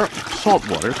 pour salt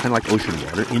water, kind of like ocean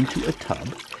water, into a tub,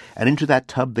 and into that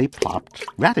tub they plopped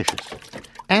radishes,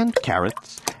 and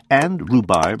carrots, and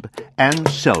rhubarb, and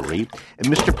celery. And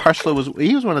Mr. Parslow was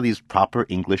one of these proper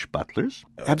English butlers.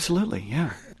 Absolutely,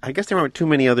 yeah. I guess there aren't too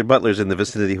many other butlers in the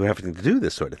vicinity who have to do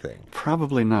this sort of thing.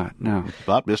 Probably not, no.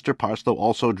 But Mr. Parslow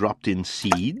also dropped in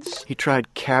seeds. He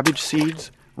tried cabbage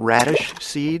seeds, radish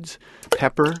seeds,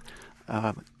 pepper,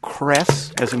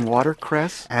 cress, as in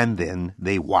watercress. And then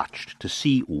they watched to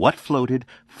see what floated,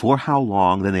 for how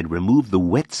long. Then they'd remove the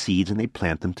wet seeds and they'd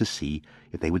plant them to see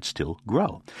if they would still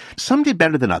grow. Some did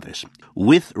better than others.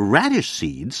 With radish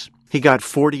seeds, he got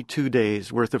 42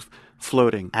 days worth of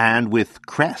floating. And with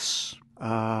cress,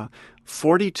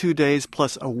 42 days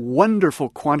plus a wonderful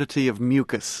quantity of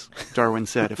mucus, Darwin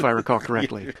said, if I recall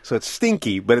correctly. So it's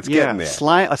stinky, but it's getting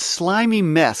there. A slimy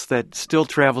mess that still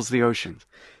travels the oceans.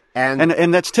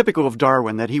 And that's typical of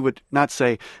Darwin, that he would not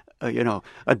say,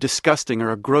 a disgusting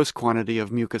or a gross quantity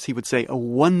of mucus. He would say a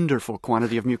wonderful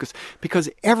quantity of mucus, because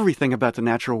everything about the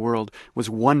natural world was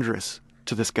wondrous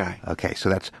to this guy. Okay, so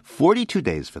that's 42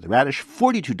 days for the radish,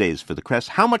 42 days for the cress.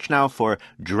 How much now for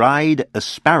dried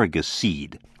asparagus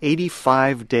seed?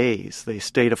 85 days they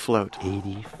stayed afloat.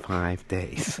 85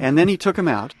 days. And then he took them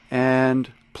out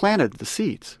and planted the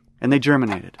seeds, and they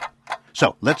germinated.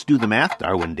 So let's do the math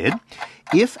Darwin did.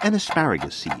 If an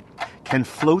asparagus seed can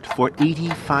float for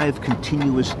 85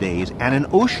 continuous days and an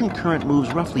ocean current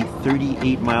moves roughly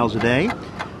 38 miles a day,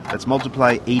 let's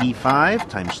multiply 85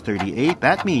 times 38.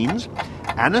 That means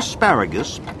an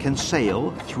asparagus can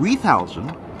sail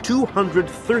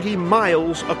 3,230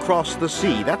 miles across the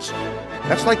sea. That's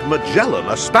like Magellan.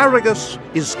 Asparagus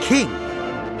is king.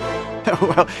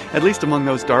 Well, at least among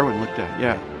those Darwin looked at,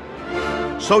 yeah.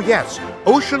 So yes,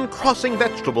 ocean-crossing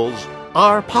vegetables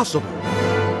are possible.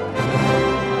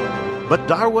 But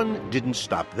Darwin didn't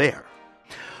stop there.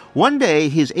 One day,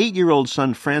 his 8-year-old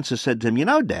son Francis said to him, "You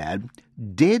know, Dad,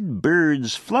 dead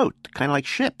birds float, kind of like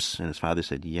ships." And his father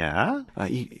said, "Yeah?"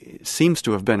 He seems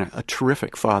to have been a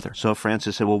terrific father. So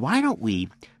Francis said, "Well, why don't we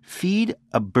feed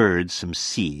a bird some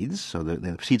seeds, so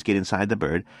the seeds get inside the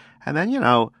bird, and then,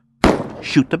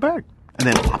 shoot the bird, and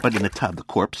then pop it in the tub, the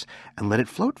corpse, and let it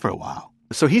float for a while."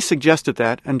 So he suggested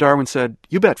that, and Darwin said,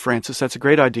 "You bet, Francis, that's a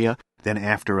great idea." Then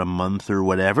after a month or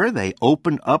whatever, they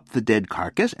opened up the dead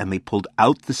carcass, and they pulled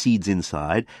out the seeds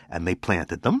inside, and they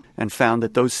planted them. And found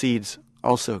that those seeds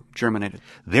also germinated.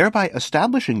 Thereby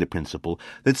establishing the principle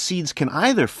that seeds can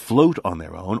either float on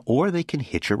their own, or they can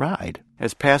hitch a ride.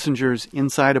 As passengers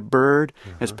inside a bird,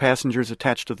 as passengers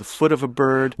attached to the foot of a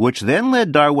bird. Which then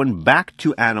led Darwin back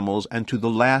to animals and to the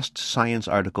last science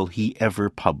article he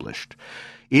ever published,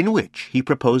 in which he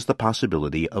proposed the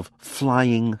possibility of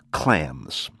flying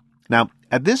clams. Now,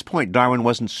 at this point, Darwin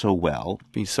wasn't so well.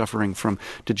 He's suffering from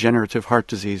degenerative heart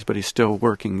disease, but he's still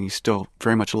working. He's still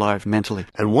very much alive mentally.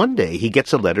 And one day, he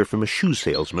gets a letter from a shoe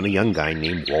salesman, a young guy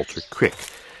named Walter Crick.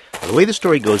 Now, the way the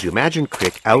story goes, you imagine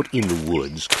Crick out in the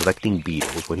woods collecting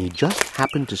beetles when he just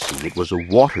happened to see it was a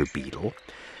water beetle.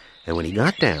 And when he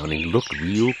got down and he looked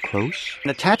real close...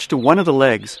 And attached to one of the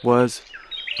legs was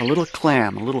a little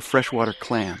clam, a little freshwater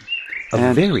clam.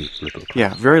 Very little.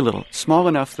 Yeah, very little. Small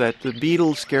enough that the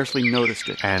beetle scarcely noticed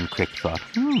it. And Crick thought,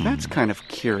 that's kind of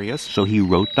curious. So he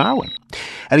wrote Darwin.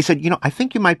 And he said, I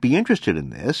think you might be interested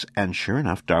in this. And sure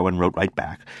enough, Darwin wrote right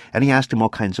back. And he asked him all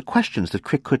kinds of questions that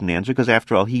Crick couldn't answer because,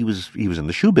 after all, he was in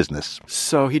the shoe business.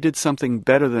 So he did something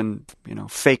better than,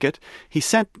 fake it. He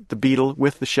sent the beetle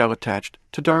with the shell attached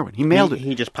to Darwin. He mailed it.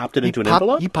 He just popped it into an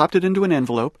envelope? He popped it into an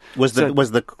envelope. Was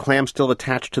the clam still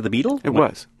attached to the beetle? It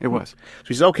was. So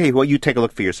he said, "Okay, well, you take a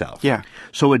look for yourself." Yeah.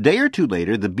 So a day or two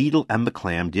later, the beetle and the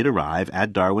clam did arrive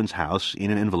at Darwin's house in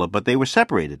an envelope, but they were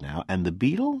separated now. And the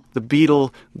beetle? The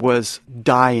beetle was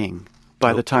dying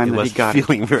by the time that he got it.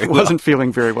 It wasn't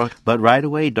feeling very well. But right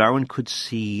away, Darwin could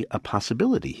see a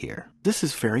possibility here. This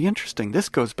is very interesting. This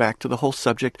goes back to the whole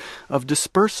subject of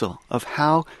dispersal, of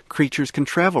how creatures can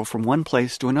travel from one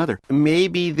place to another.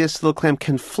 Maybe this little clam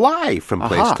can fly from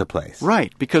place to place.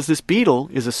 Right, because this beetle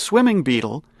is a swimming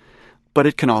beetle, but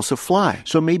it can also fly.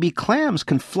 So maybe clams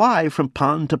can fly from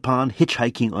pond to pond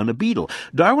hitchhiking on a beetle.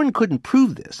 Darwin couldn't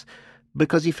prove this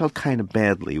because he felt kind of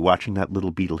badly watching that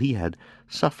little beetle he had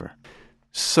suffer.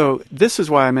 So this is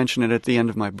why I mention it at the end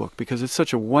of my book, because it's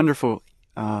such a wonderful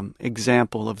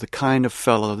example of the kind of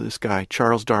fellow this guy,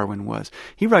 Charles Darwin, was.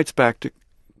 He writes back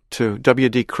to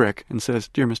W.D. Crick and says,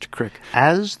 "Dear Mr. Crick,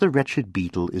 as the wretched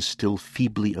beetle is still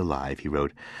feebly alive," he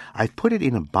wrote, "I've put it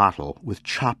in a bottle with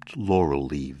chopped laurel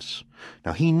leaves."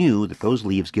 Now he knew that those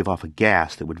leaves give off a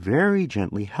gas that would very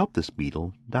gently help this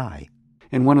beetle die.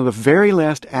 In one of the very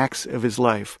last acts of his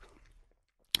life,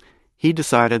 he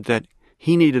decided that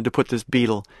he needed to put this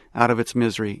beetle out of its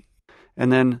misery.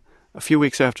 And then a few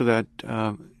weeks after that,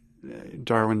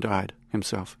 Darwin died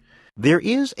himself. There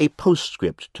is a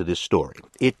postscript to this story.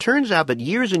 It turns out that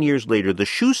years and years later, the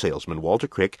shoe salesman, Walter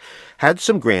Crick, had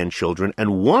some grandchildren,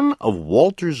 and one of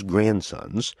Walter's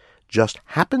grandsons just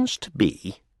happens to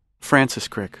be... Francis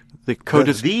Crick.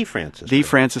 The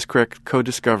Francis Crick,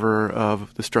 co-discoverer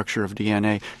of the structure of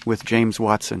DNA with James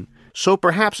Watson. So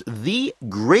perhaps the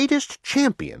greatest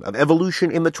champion of evolution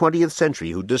in the 20th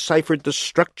century, who deciphered the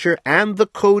structure and the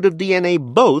code of DNA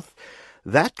both,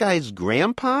 that guy's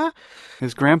grandpa?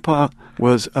 His grandpa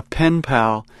was a pen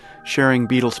pal sharing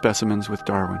beetle specimens with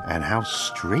Darwin. And how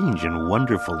strange and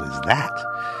wonderful is that?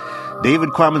 David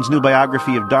Quammen's new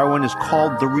biography of Darwin is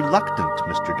called The Reluctant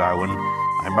Mr. Darwin.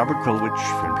 I'm Robert Krulwich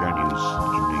for NPR News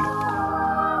in New York.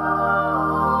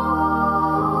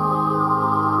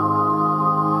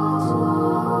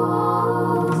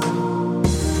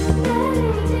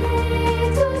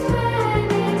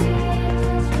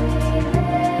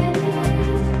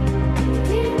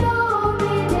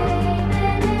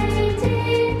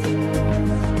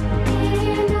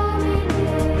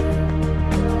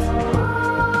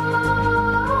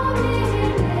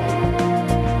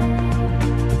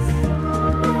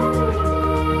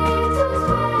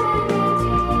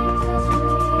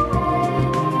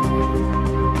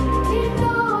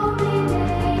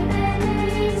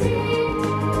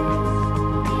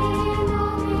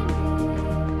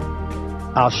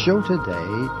 Our show today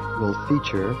will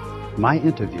feature my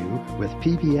interview with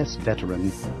PBS veteran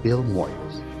Bill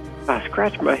Moyers. I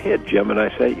scratch my head, Jim, and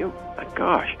I say,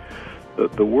 gosh,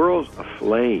 the world's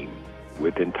aflame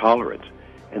with intolerance,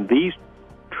 and these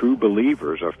true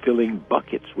believers are filling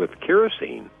buckets with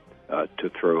kerosene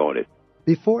to throw on it.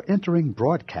 Before entering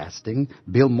broadcasting,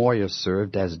 Bill Moyers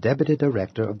served as Deputy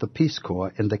Director of the Peace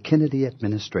Corps in the Kennedy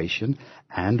administration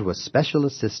and was Special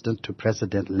Assistant to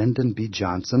President Lyndon B.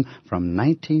 Johnson from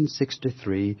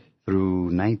 1963 through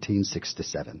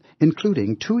 1967,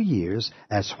 including 2 years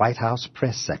as White House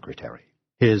Press Secretary.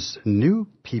 His new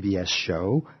PBS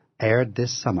show aired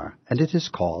this summer, and it is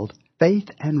called Faith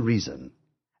and Reason,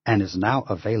 and is now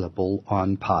available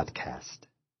on podcast.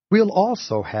 We'll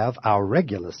also have our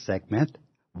regular segment,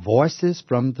 Voices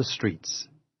from the Streets.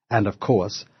 And of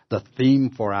course, the theme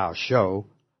for our show,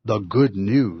 The Good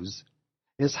News,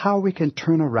 is how we can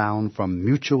turn around from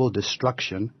mutual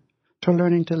destruction to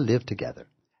learning to live together.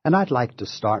 And I'd like to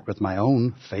start with my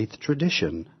own faith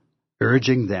tradition,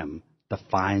 urging them to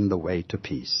find the way to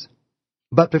peace.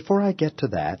 But before I get to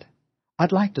that,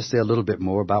 I'd like to say a little bit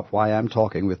more about why I'm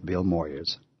talking with Bill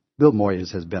Moyers. Bill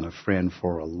Moyers has been a friend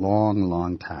for a long,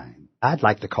 long time. I'd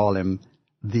like to call him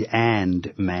the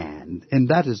And Man, and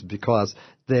that is because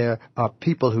there are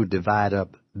people who divide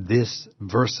up this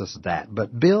versus that.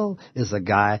 But Bill is a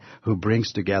guy who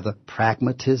brings together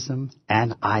pragmatism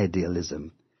and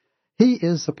idealism. He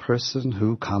is a person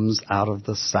who comes out of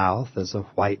the South as a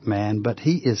white man, but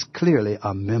he is clearly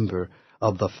a member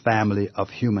of the family of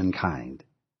humankind.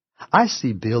 I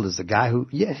see Bill as a guy who,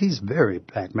 he's very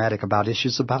pragmatic about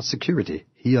issues about security.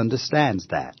 He understands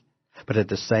that. But at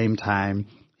the same time,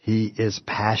 he is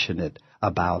passionate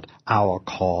about our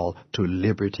call to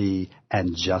liberty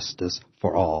and justice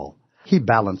for all. He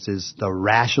balances the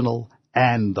rational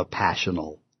and the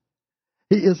passional.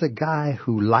 He is a guy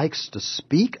who likes to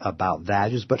speak about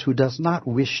values, but who does not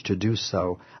wish to do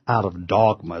so out of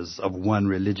dogmas of one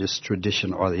religious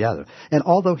tradition or the other. And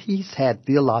although he's had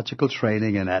theological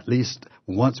training, and at least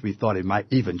once we thought he might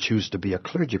even choose to be a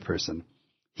clergy person,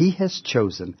 he has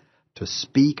chosen to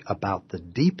speak about the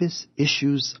deepest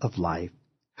issues of life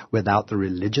without the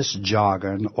religious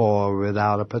jargon or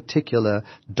without a particular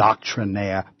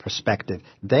doctrinaire perspective,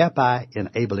 thereby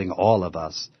enabling all of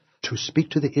us to speak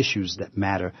to the issues that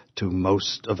matter to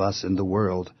most of us in the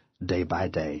world day by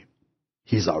day.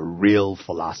 He's a real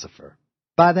philosopher.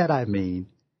 By that I mean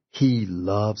he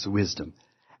loves wisdom,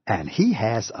 and he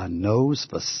has a nose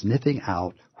for sniffing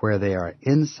out where there are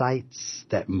insights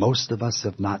that most of us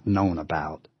have not known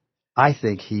about. I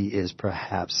think he is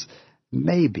perhaps,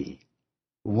 maybe,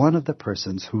 one of the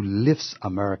persons who lifts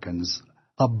Americans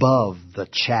above the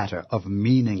chatter of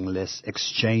meaningless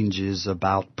exchanges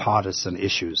about partisan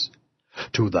issues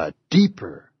to the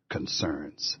deeper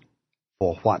concerns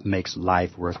for what makes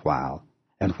life worthwhile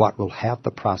and what will have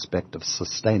the prospect of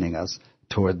sustaining us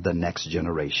toward the next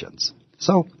generations.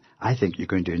 So I think you're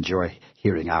going to enjoy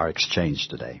hearing our exchange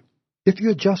today. If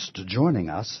you're just joining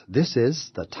us, this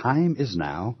is The Time Is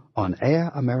Now on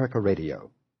Air America Radio,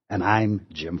 and I'm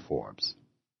Jim Forbes.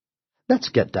 Let's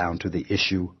get down to the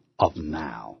issue of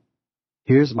now.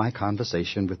 Here's my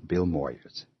conversation with Bill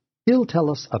Moyers. He'll tell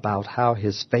us about how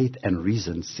his Faith and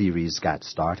Reason series got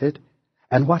started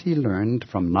and what he learned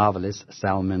from novelist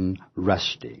Salman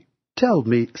Rushdie. Tell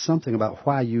me something about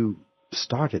why you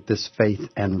started this Faith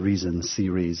and Reason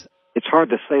series. It's hard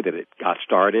to say that it got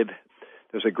started.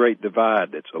 There's a great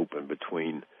divide that's open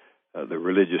between the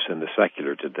religious and the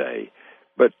secular today.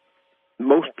 But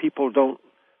most people don't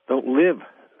live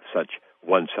such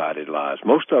one-sided lives.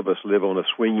 Most of us live on a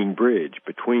swinging bridge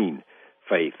between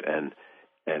faith and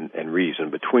reason,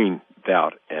 between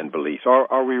doubt and belief.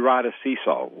 Or we ride a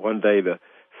seesaw. One day the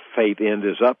faith end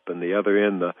is up, and the other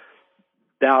end, the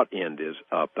doubt end is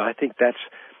up. I think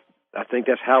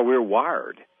that's how we're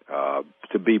wired,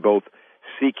 to be both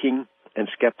seeking and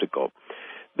skeptical.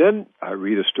 Then I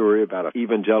read a story about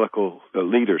evangelical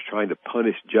leaders trying to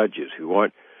punish judges who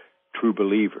aren't true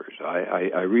believers.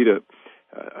 I read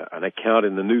an account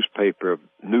in the newspaper of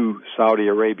new Saudi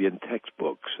Arabian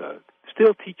textbooks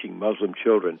still teaching Muslim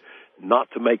children not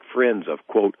to make friends of,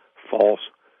 quote, false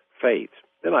faiths.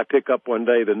 Then I pick up one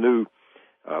day the new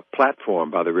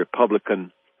platform by the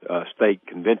Republican State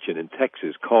Convention in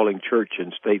Texas calling church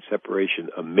and state separation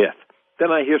a myth.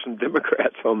 Then I hear some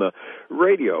Democrats on the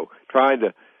radio trying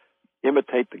to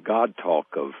imitate the God talk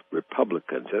of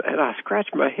Republicans. And I scratch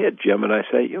my head, Jim, and I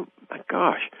say, my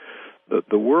gosh,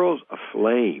 the world's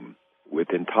aflame with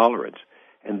intolerance.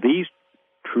 And these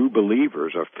true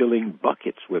believers are filling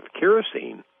buckets with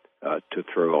kerosene to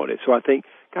throw on it. So I think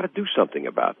got to do something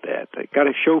about that. Got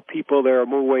to show people there are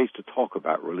more ways to talk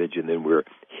about religion than we're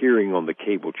hearing on the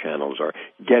cable channels or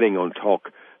getting on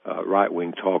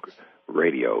right-wing talk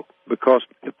radio. Because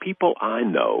the people I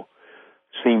know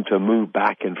seem to move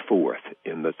back and forth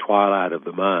in the twilight of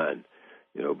the mind,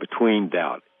 between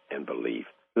doubt and belief.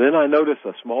 Then I noticed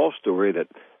a small story that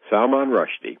Salman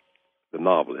Rushdie, the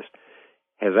novelist,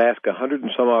 has asked 100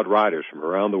 and some odd writers from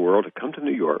around the world to come to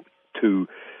New York to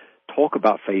talk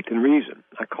about faith and reason.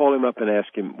 I call him up and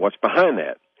ask him what's behind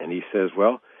that. And he says,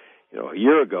 well, a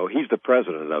year ago, he's the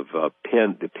president of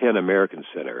PEN, the PEN American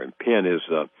Center. And PEN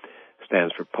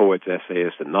stands for Poets,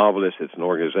 Essayists, and Novelists. It's an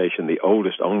organization, the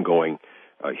oldest ongoing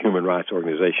human rights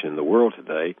organization in the world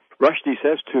today. Rushdie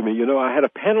says to me, I had a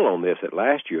panel on this at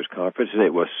last year's conference, and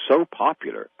it was so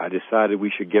popular, I decided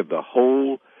we should give the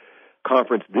whole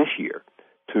conference this year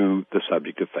to the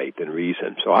subject of faith and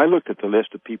reason. So I looked at the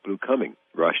list of people who are coming.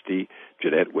 Rushdie,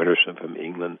 Jeanette Winterson from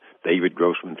England, David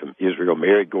Grossman from Israel,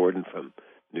 Mary Gordon from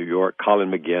New York, Colin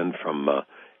McGinn from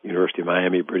University of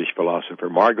Miami, British philosopher,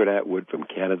 Margaret Atwood from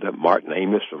Canada, Martin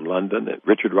Amis from London, and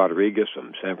Richard Rodriguez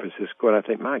from San Francisco. And I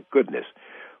think, my goodness,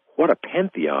 what a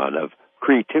pantheon of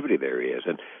creativity there is.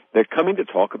 And they're coming to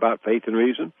talk about faith and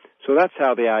reason. So that's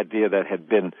how the idea that had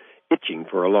been itching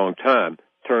for a long time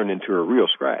turned into a real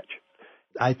scratch.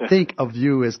 I think of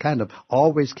you as kind of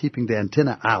always keeping the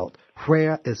antenna out.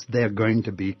 Where is there going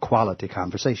to be quality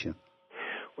conversation?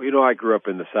 Well, I grew up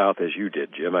in the South as you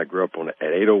did, Jim. I grew up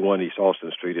at 801 East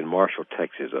Austin Street in Marshall,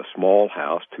 Texas, a small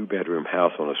house, 2-bedroom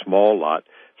house on a small lot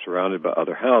surrounded by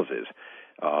other houses.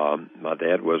 My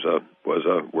dad was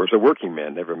a working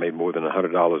man, never made more than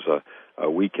 $100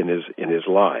 a week in his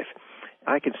life.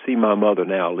 I can see my mother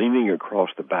now leaning across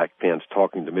the back fence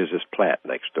talking to Mrs. Platt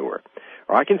next door.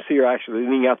 Or I can see her actually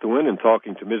leaning out the window and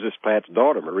talking to Mrs. Platt's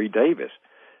daughter, Marie Davis.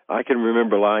 I can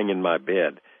remember lying in my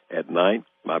bed at night.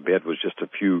 My bed was just a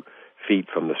few feet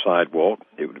from the sidewalk.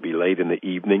 It would be late in the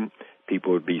evening.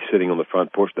 People would be sitting on the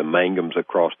front porch, the Mangums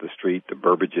across the street, the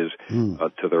Burbages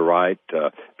to the right,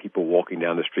 people walking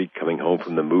down the street coming home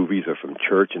from the movies or from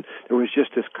church. And there was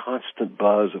just this constant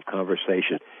buzz of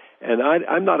conversation. And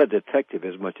I'm not a detective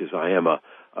as much as I am a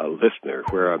listener,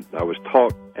 where I was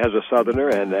taught as a Southerner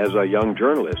and as a young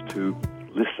journalist to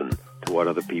listen to what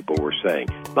other people were saying,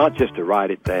 not just to write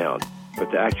it down,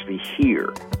 but to actually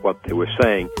hear what they were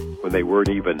saying when they weren't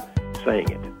even saying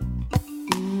it.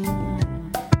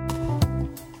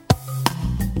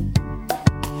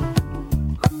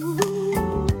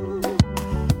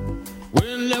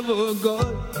 Whenever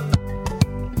God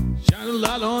shine a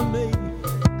light on me,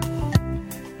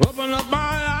 open up my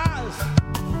eyes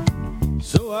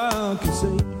so I can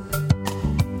see.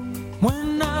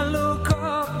 When I look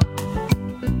up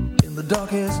in the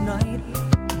darkest night,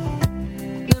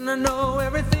 then I know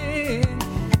everything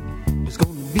is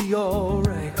going to be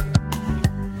alright.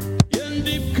 In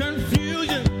deep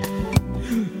confusion,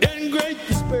 in great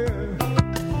despair,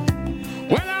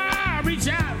 when I reach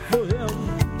out for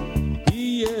him,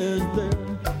 he is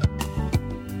there.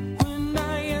 When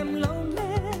I am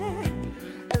lonely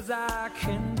as I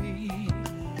can be.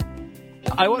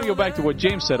 I want to go back to what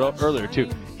James said earlier, too.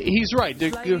 He's right.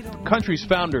 The country's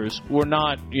founders were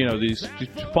not, these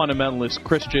fundamentalist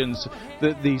Christians.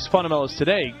 These fundamentalists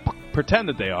today pretend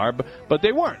that they are, but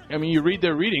they weren't. I mean, you read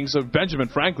their readings of Benjamin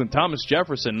Franklin, Thomas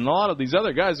Jefferson, and a lot of these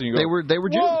other guys, and you go, they were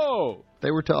Jews. Whoa!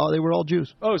 They were all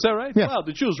Jews. Oh, is that right? Yeah. Well,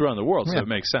 the Jews were around the world, so it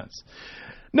makes sense.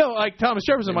 No, like Thomas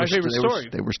Jefferson, my favorite story.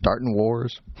 They were starting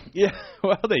wars. Yeah,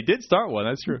 well, they did start one.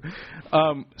 That's true.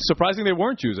 Surprising they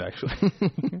weren't Jews, actually.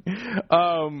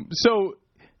 So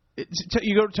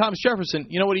you go to Thomas Jefferson.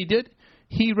 You know what he did?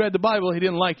 He read the Bible. He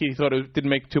didn't like it. He thought it didn't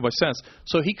make too much sense.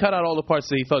 So he cut out all the parts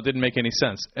that he thought didn't make any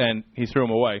sense, and he threw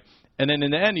them away. And then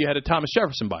in the end, you had a Thomas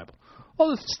Jefferson Bible.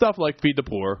 All this stuff like feed the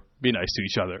poor, be nice to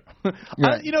each other.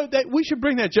 Right. That we should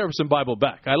bring that Jefferson Bible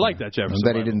back. I like that Jefferson I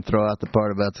bet Bible. he didn't throw out the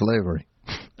part about slavery.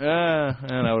 That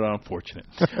was unfortunate.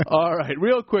 All right,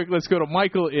 real quick, let's go to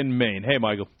Michael in Maine. Hey,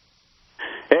 Michael.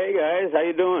 Hey, guys. How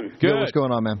you doing? Good. What's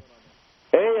going on, man?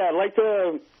 Hey, I'd like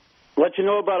to let you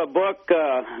know about a book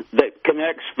that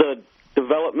connects the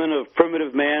development of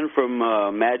primitive man from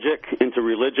magic into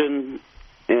religion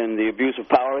and the abuse of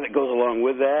power that goes along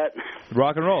with that.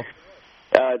 Rock and roll.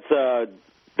 It's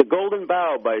The Golden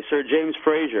Bough by Sir James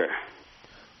Fraser.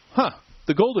 Huh.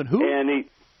 The Golden who? And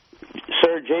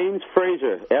Sir James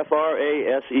Fraser,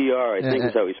 F-R-A-S-E-R, I think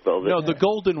is how he spells it. No, the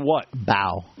Golden what?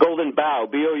 Bough. Golden Bough,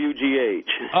 B-O-U-G-H.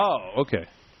 Oh, okay.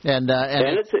 And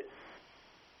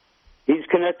he's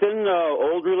connecting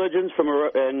old religions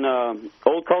and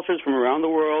old cultures from around the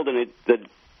world, and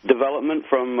development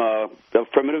from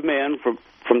of primitive man from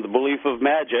the belief of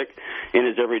magic in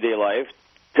his everyday life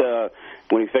to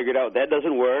when he figured out that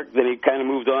doesn't work, then he kind of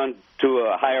moved on to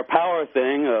a higher power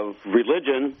thing of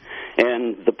religion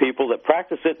and the people that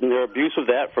practice it and their abuse of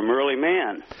that from early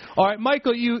man. All right,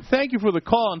 Michael, thank you for the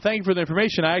call and thank you for the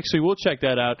information. I actually will check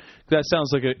that out. That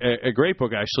sounds like a great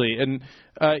book, actually. And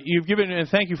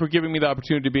thank you for giving me the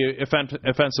opportunity to be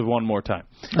offensive one more time.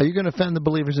 Are you going to offend the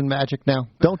believers in magic now?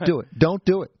 Don't do it. Don't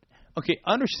do it. Okay,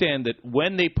 understand that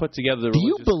when they put together the Do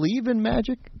you believe in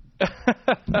magic?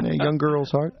 In a young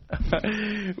girl's heart?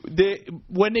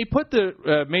 When they put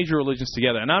the major religions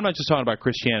together, and I'm not just talking about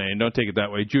Christianity, and don't take it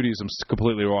that way, Judaism's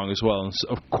completely wrong as well, and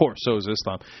of course so is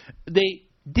Islam. They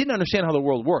didn't understand how the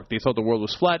world worked. They thought the world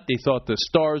was flat. They thought the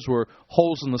stars were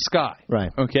holes in the sky.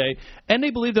 Right. Okay? And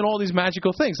they believed in all these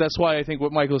magical things. That's why I think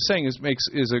what Michael is saying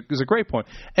is a great point.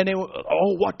 And they were,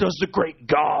 what does the great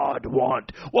God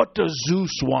want? What does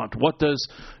Zeus want? What does,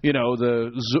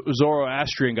 the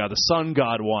Zoroastrian God, the sun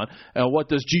god want? What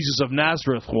does Jesus of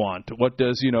Nazareth want? What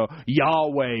does,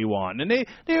 Yahweh want? And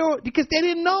because they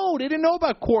didn't know. They didn't know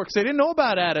about quarks. They didn't know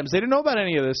about atoms. They didn't know about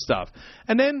any of this stuff.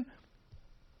 And then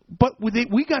but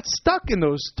we got stuck in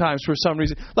those times for some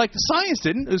reason. Like the science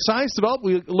didn't. The science developed.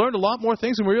 We learned a lot more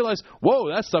things, and we realized, whoa,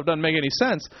 that stuff doesn't make any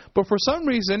sense. But for some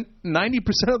reason, 90%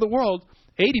 of the world,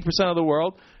 80% of the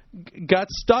world, got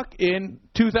stuck in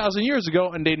 2,000 years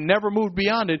ago, and they never moved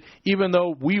beyond it, even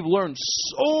though we've learned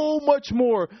so much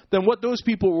more than what those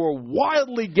people were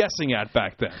wildly guessing at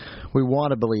back then. We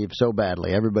want to believe so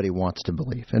badly. Everybody wants to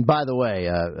believe. And by the way,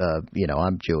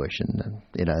 I'm Jewish, and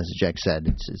as Jack said,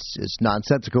 it's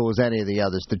nonsensical as any of the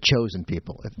others. The chosen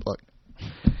people.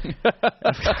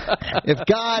 If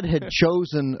God had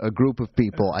chosen a group of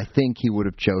people, I think He would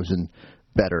have chosen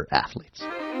better athletes.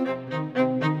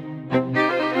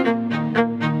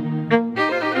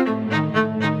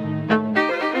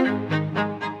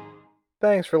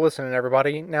 Thanks for listening,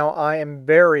 everybody. Now, I am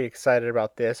very excited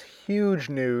about this. Huge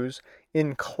news.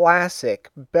 In classic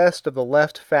Best of the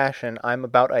Left fashion, I'm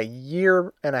about a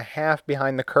year and a half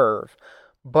behind the curve.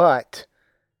 But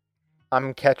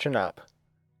I'm catching up.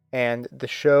 And the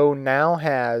show now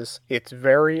has its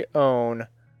very own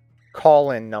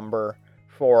call-in number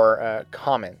for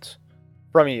comments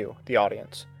from you, the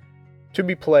audience, to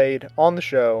be played on the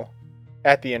show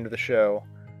at the end of the show.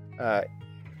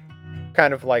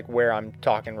 Kind of like where I'm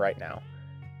talking right now.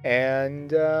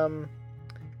 And,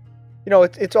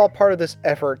 it's all part of this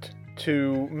effort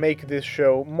to make this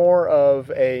show more of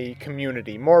a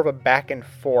community, more of a back and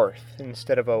forth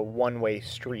instead of a one-way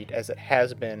street as it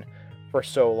has been for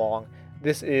so long.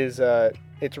 This is,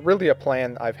 it's really a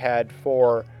plan I've had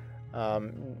for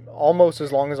almost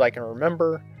as long as I can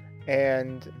remember,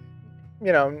 and,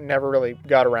 never really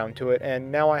got around to it,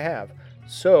 and now I have.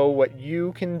 So what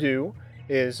you can do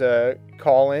is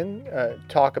call in,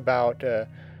 talk about the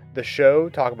show,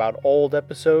 talk about old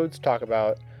episodes, talk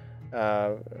about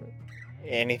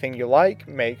anything you like,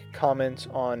 make comments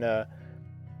on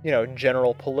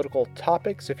general political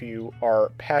topics. If you are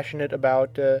passionate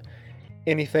about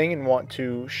anything and want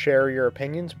to share your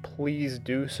opinions, please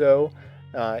do so.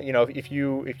 If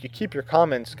you keep your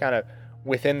comments kind of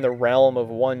within the realm of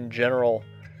one general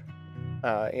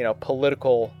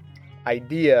political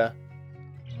idea,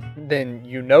 then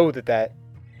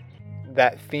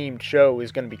that themed show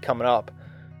is going to be coming up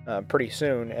pretty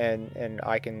soon, and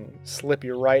I can slip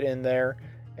you right in there,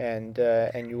 and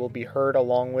you will be heard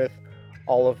along with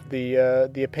all of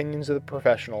the opinions of the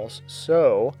professionals.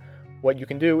 So what you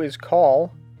can do is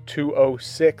call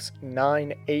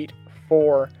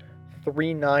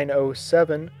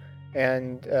 206-984-3907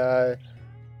 and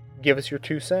give us your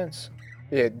 2 cents.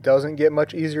 It doesn't get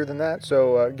much easier than that,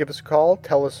 so give us a call,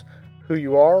 tell us who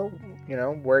you are,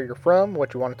 where you're from,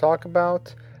 what you want to talk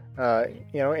about,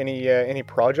 any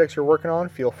projects you're working on.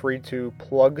 Feel free to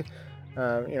plug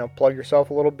yourself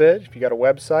a little bit. If you got a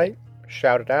website,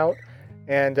 shout it out.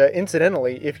 And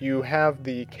incidentally, if you have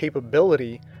the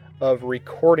capability of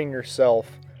recording yourself,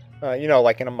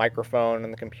 like in a microphone on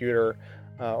the computer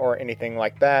or anything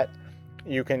like that,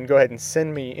 you can go ahead and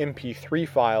send me MP3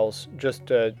 files just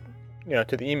to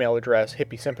the email address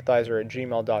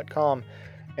hippiesympathizer@gmail.com.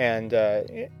 And,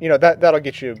 that'll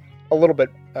get you a little bit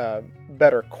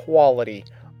better quality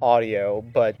audio.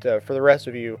 But for the rest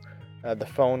of you, the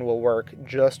phone will work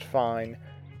just fine.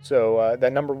 So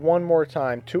that number one more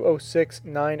time,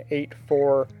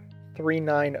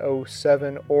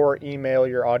 206-984-3907, or email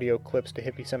your audio clips to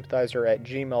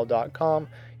hippiesympathizer@gmail.com.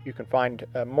 You can find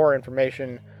more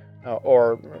information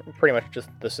or pretty much just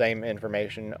the same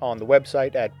information on the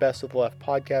website at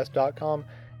bestoftheleftpodcast.com.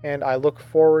 And I look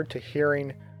forward to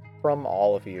hearing from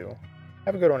all of you.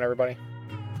 Have a good one, everybody.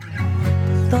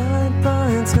 Thought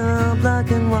lines now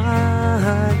black and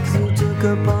white, 'cause you took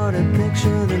apart a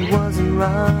picture that wasn't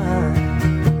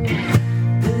right.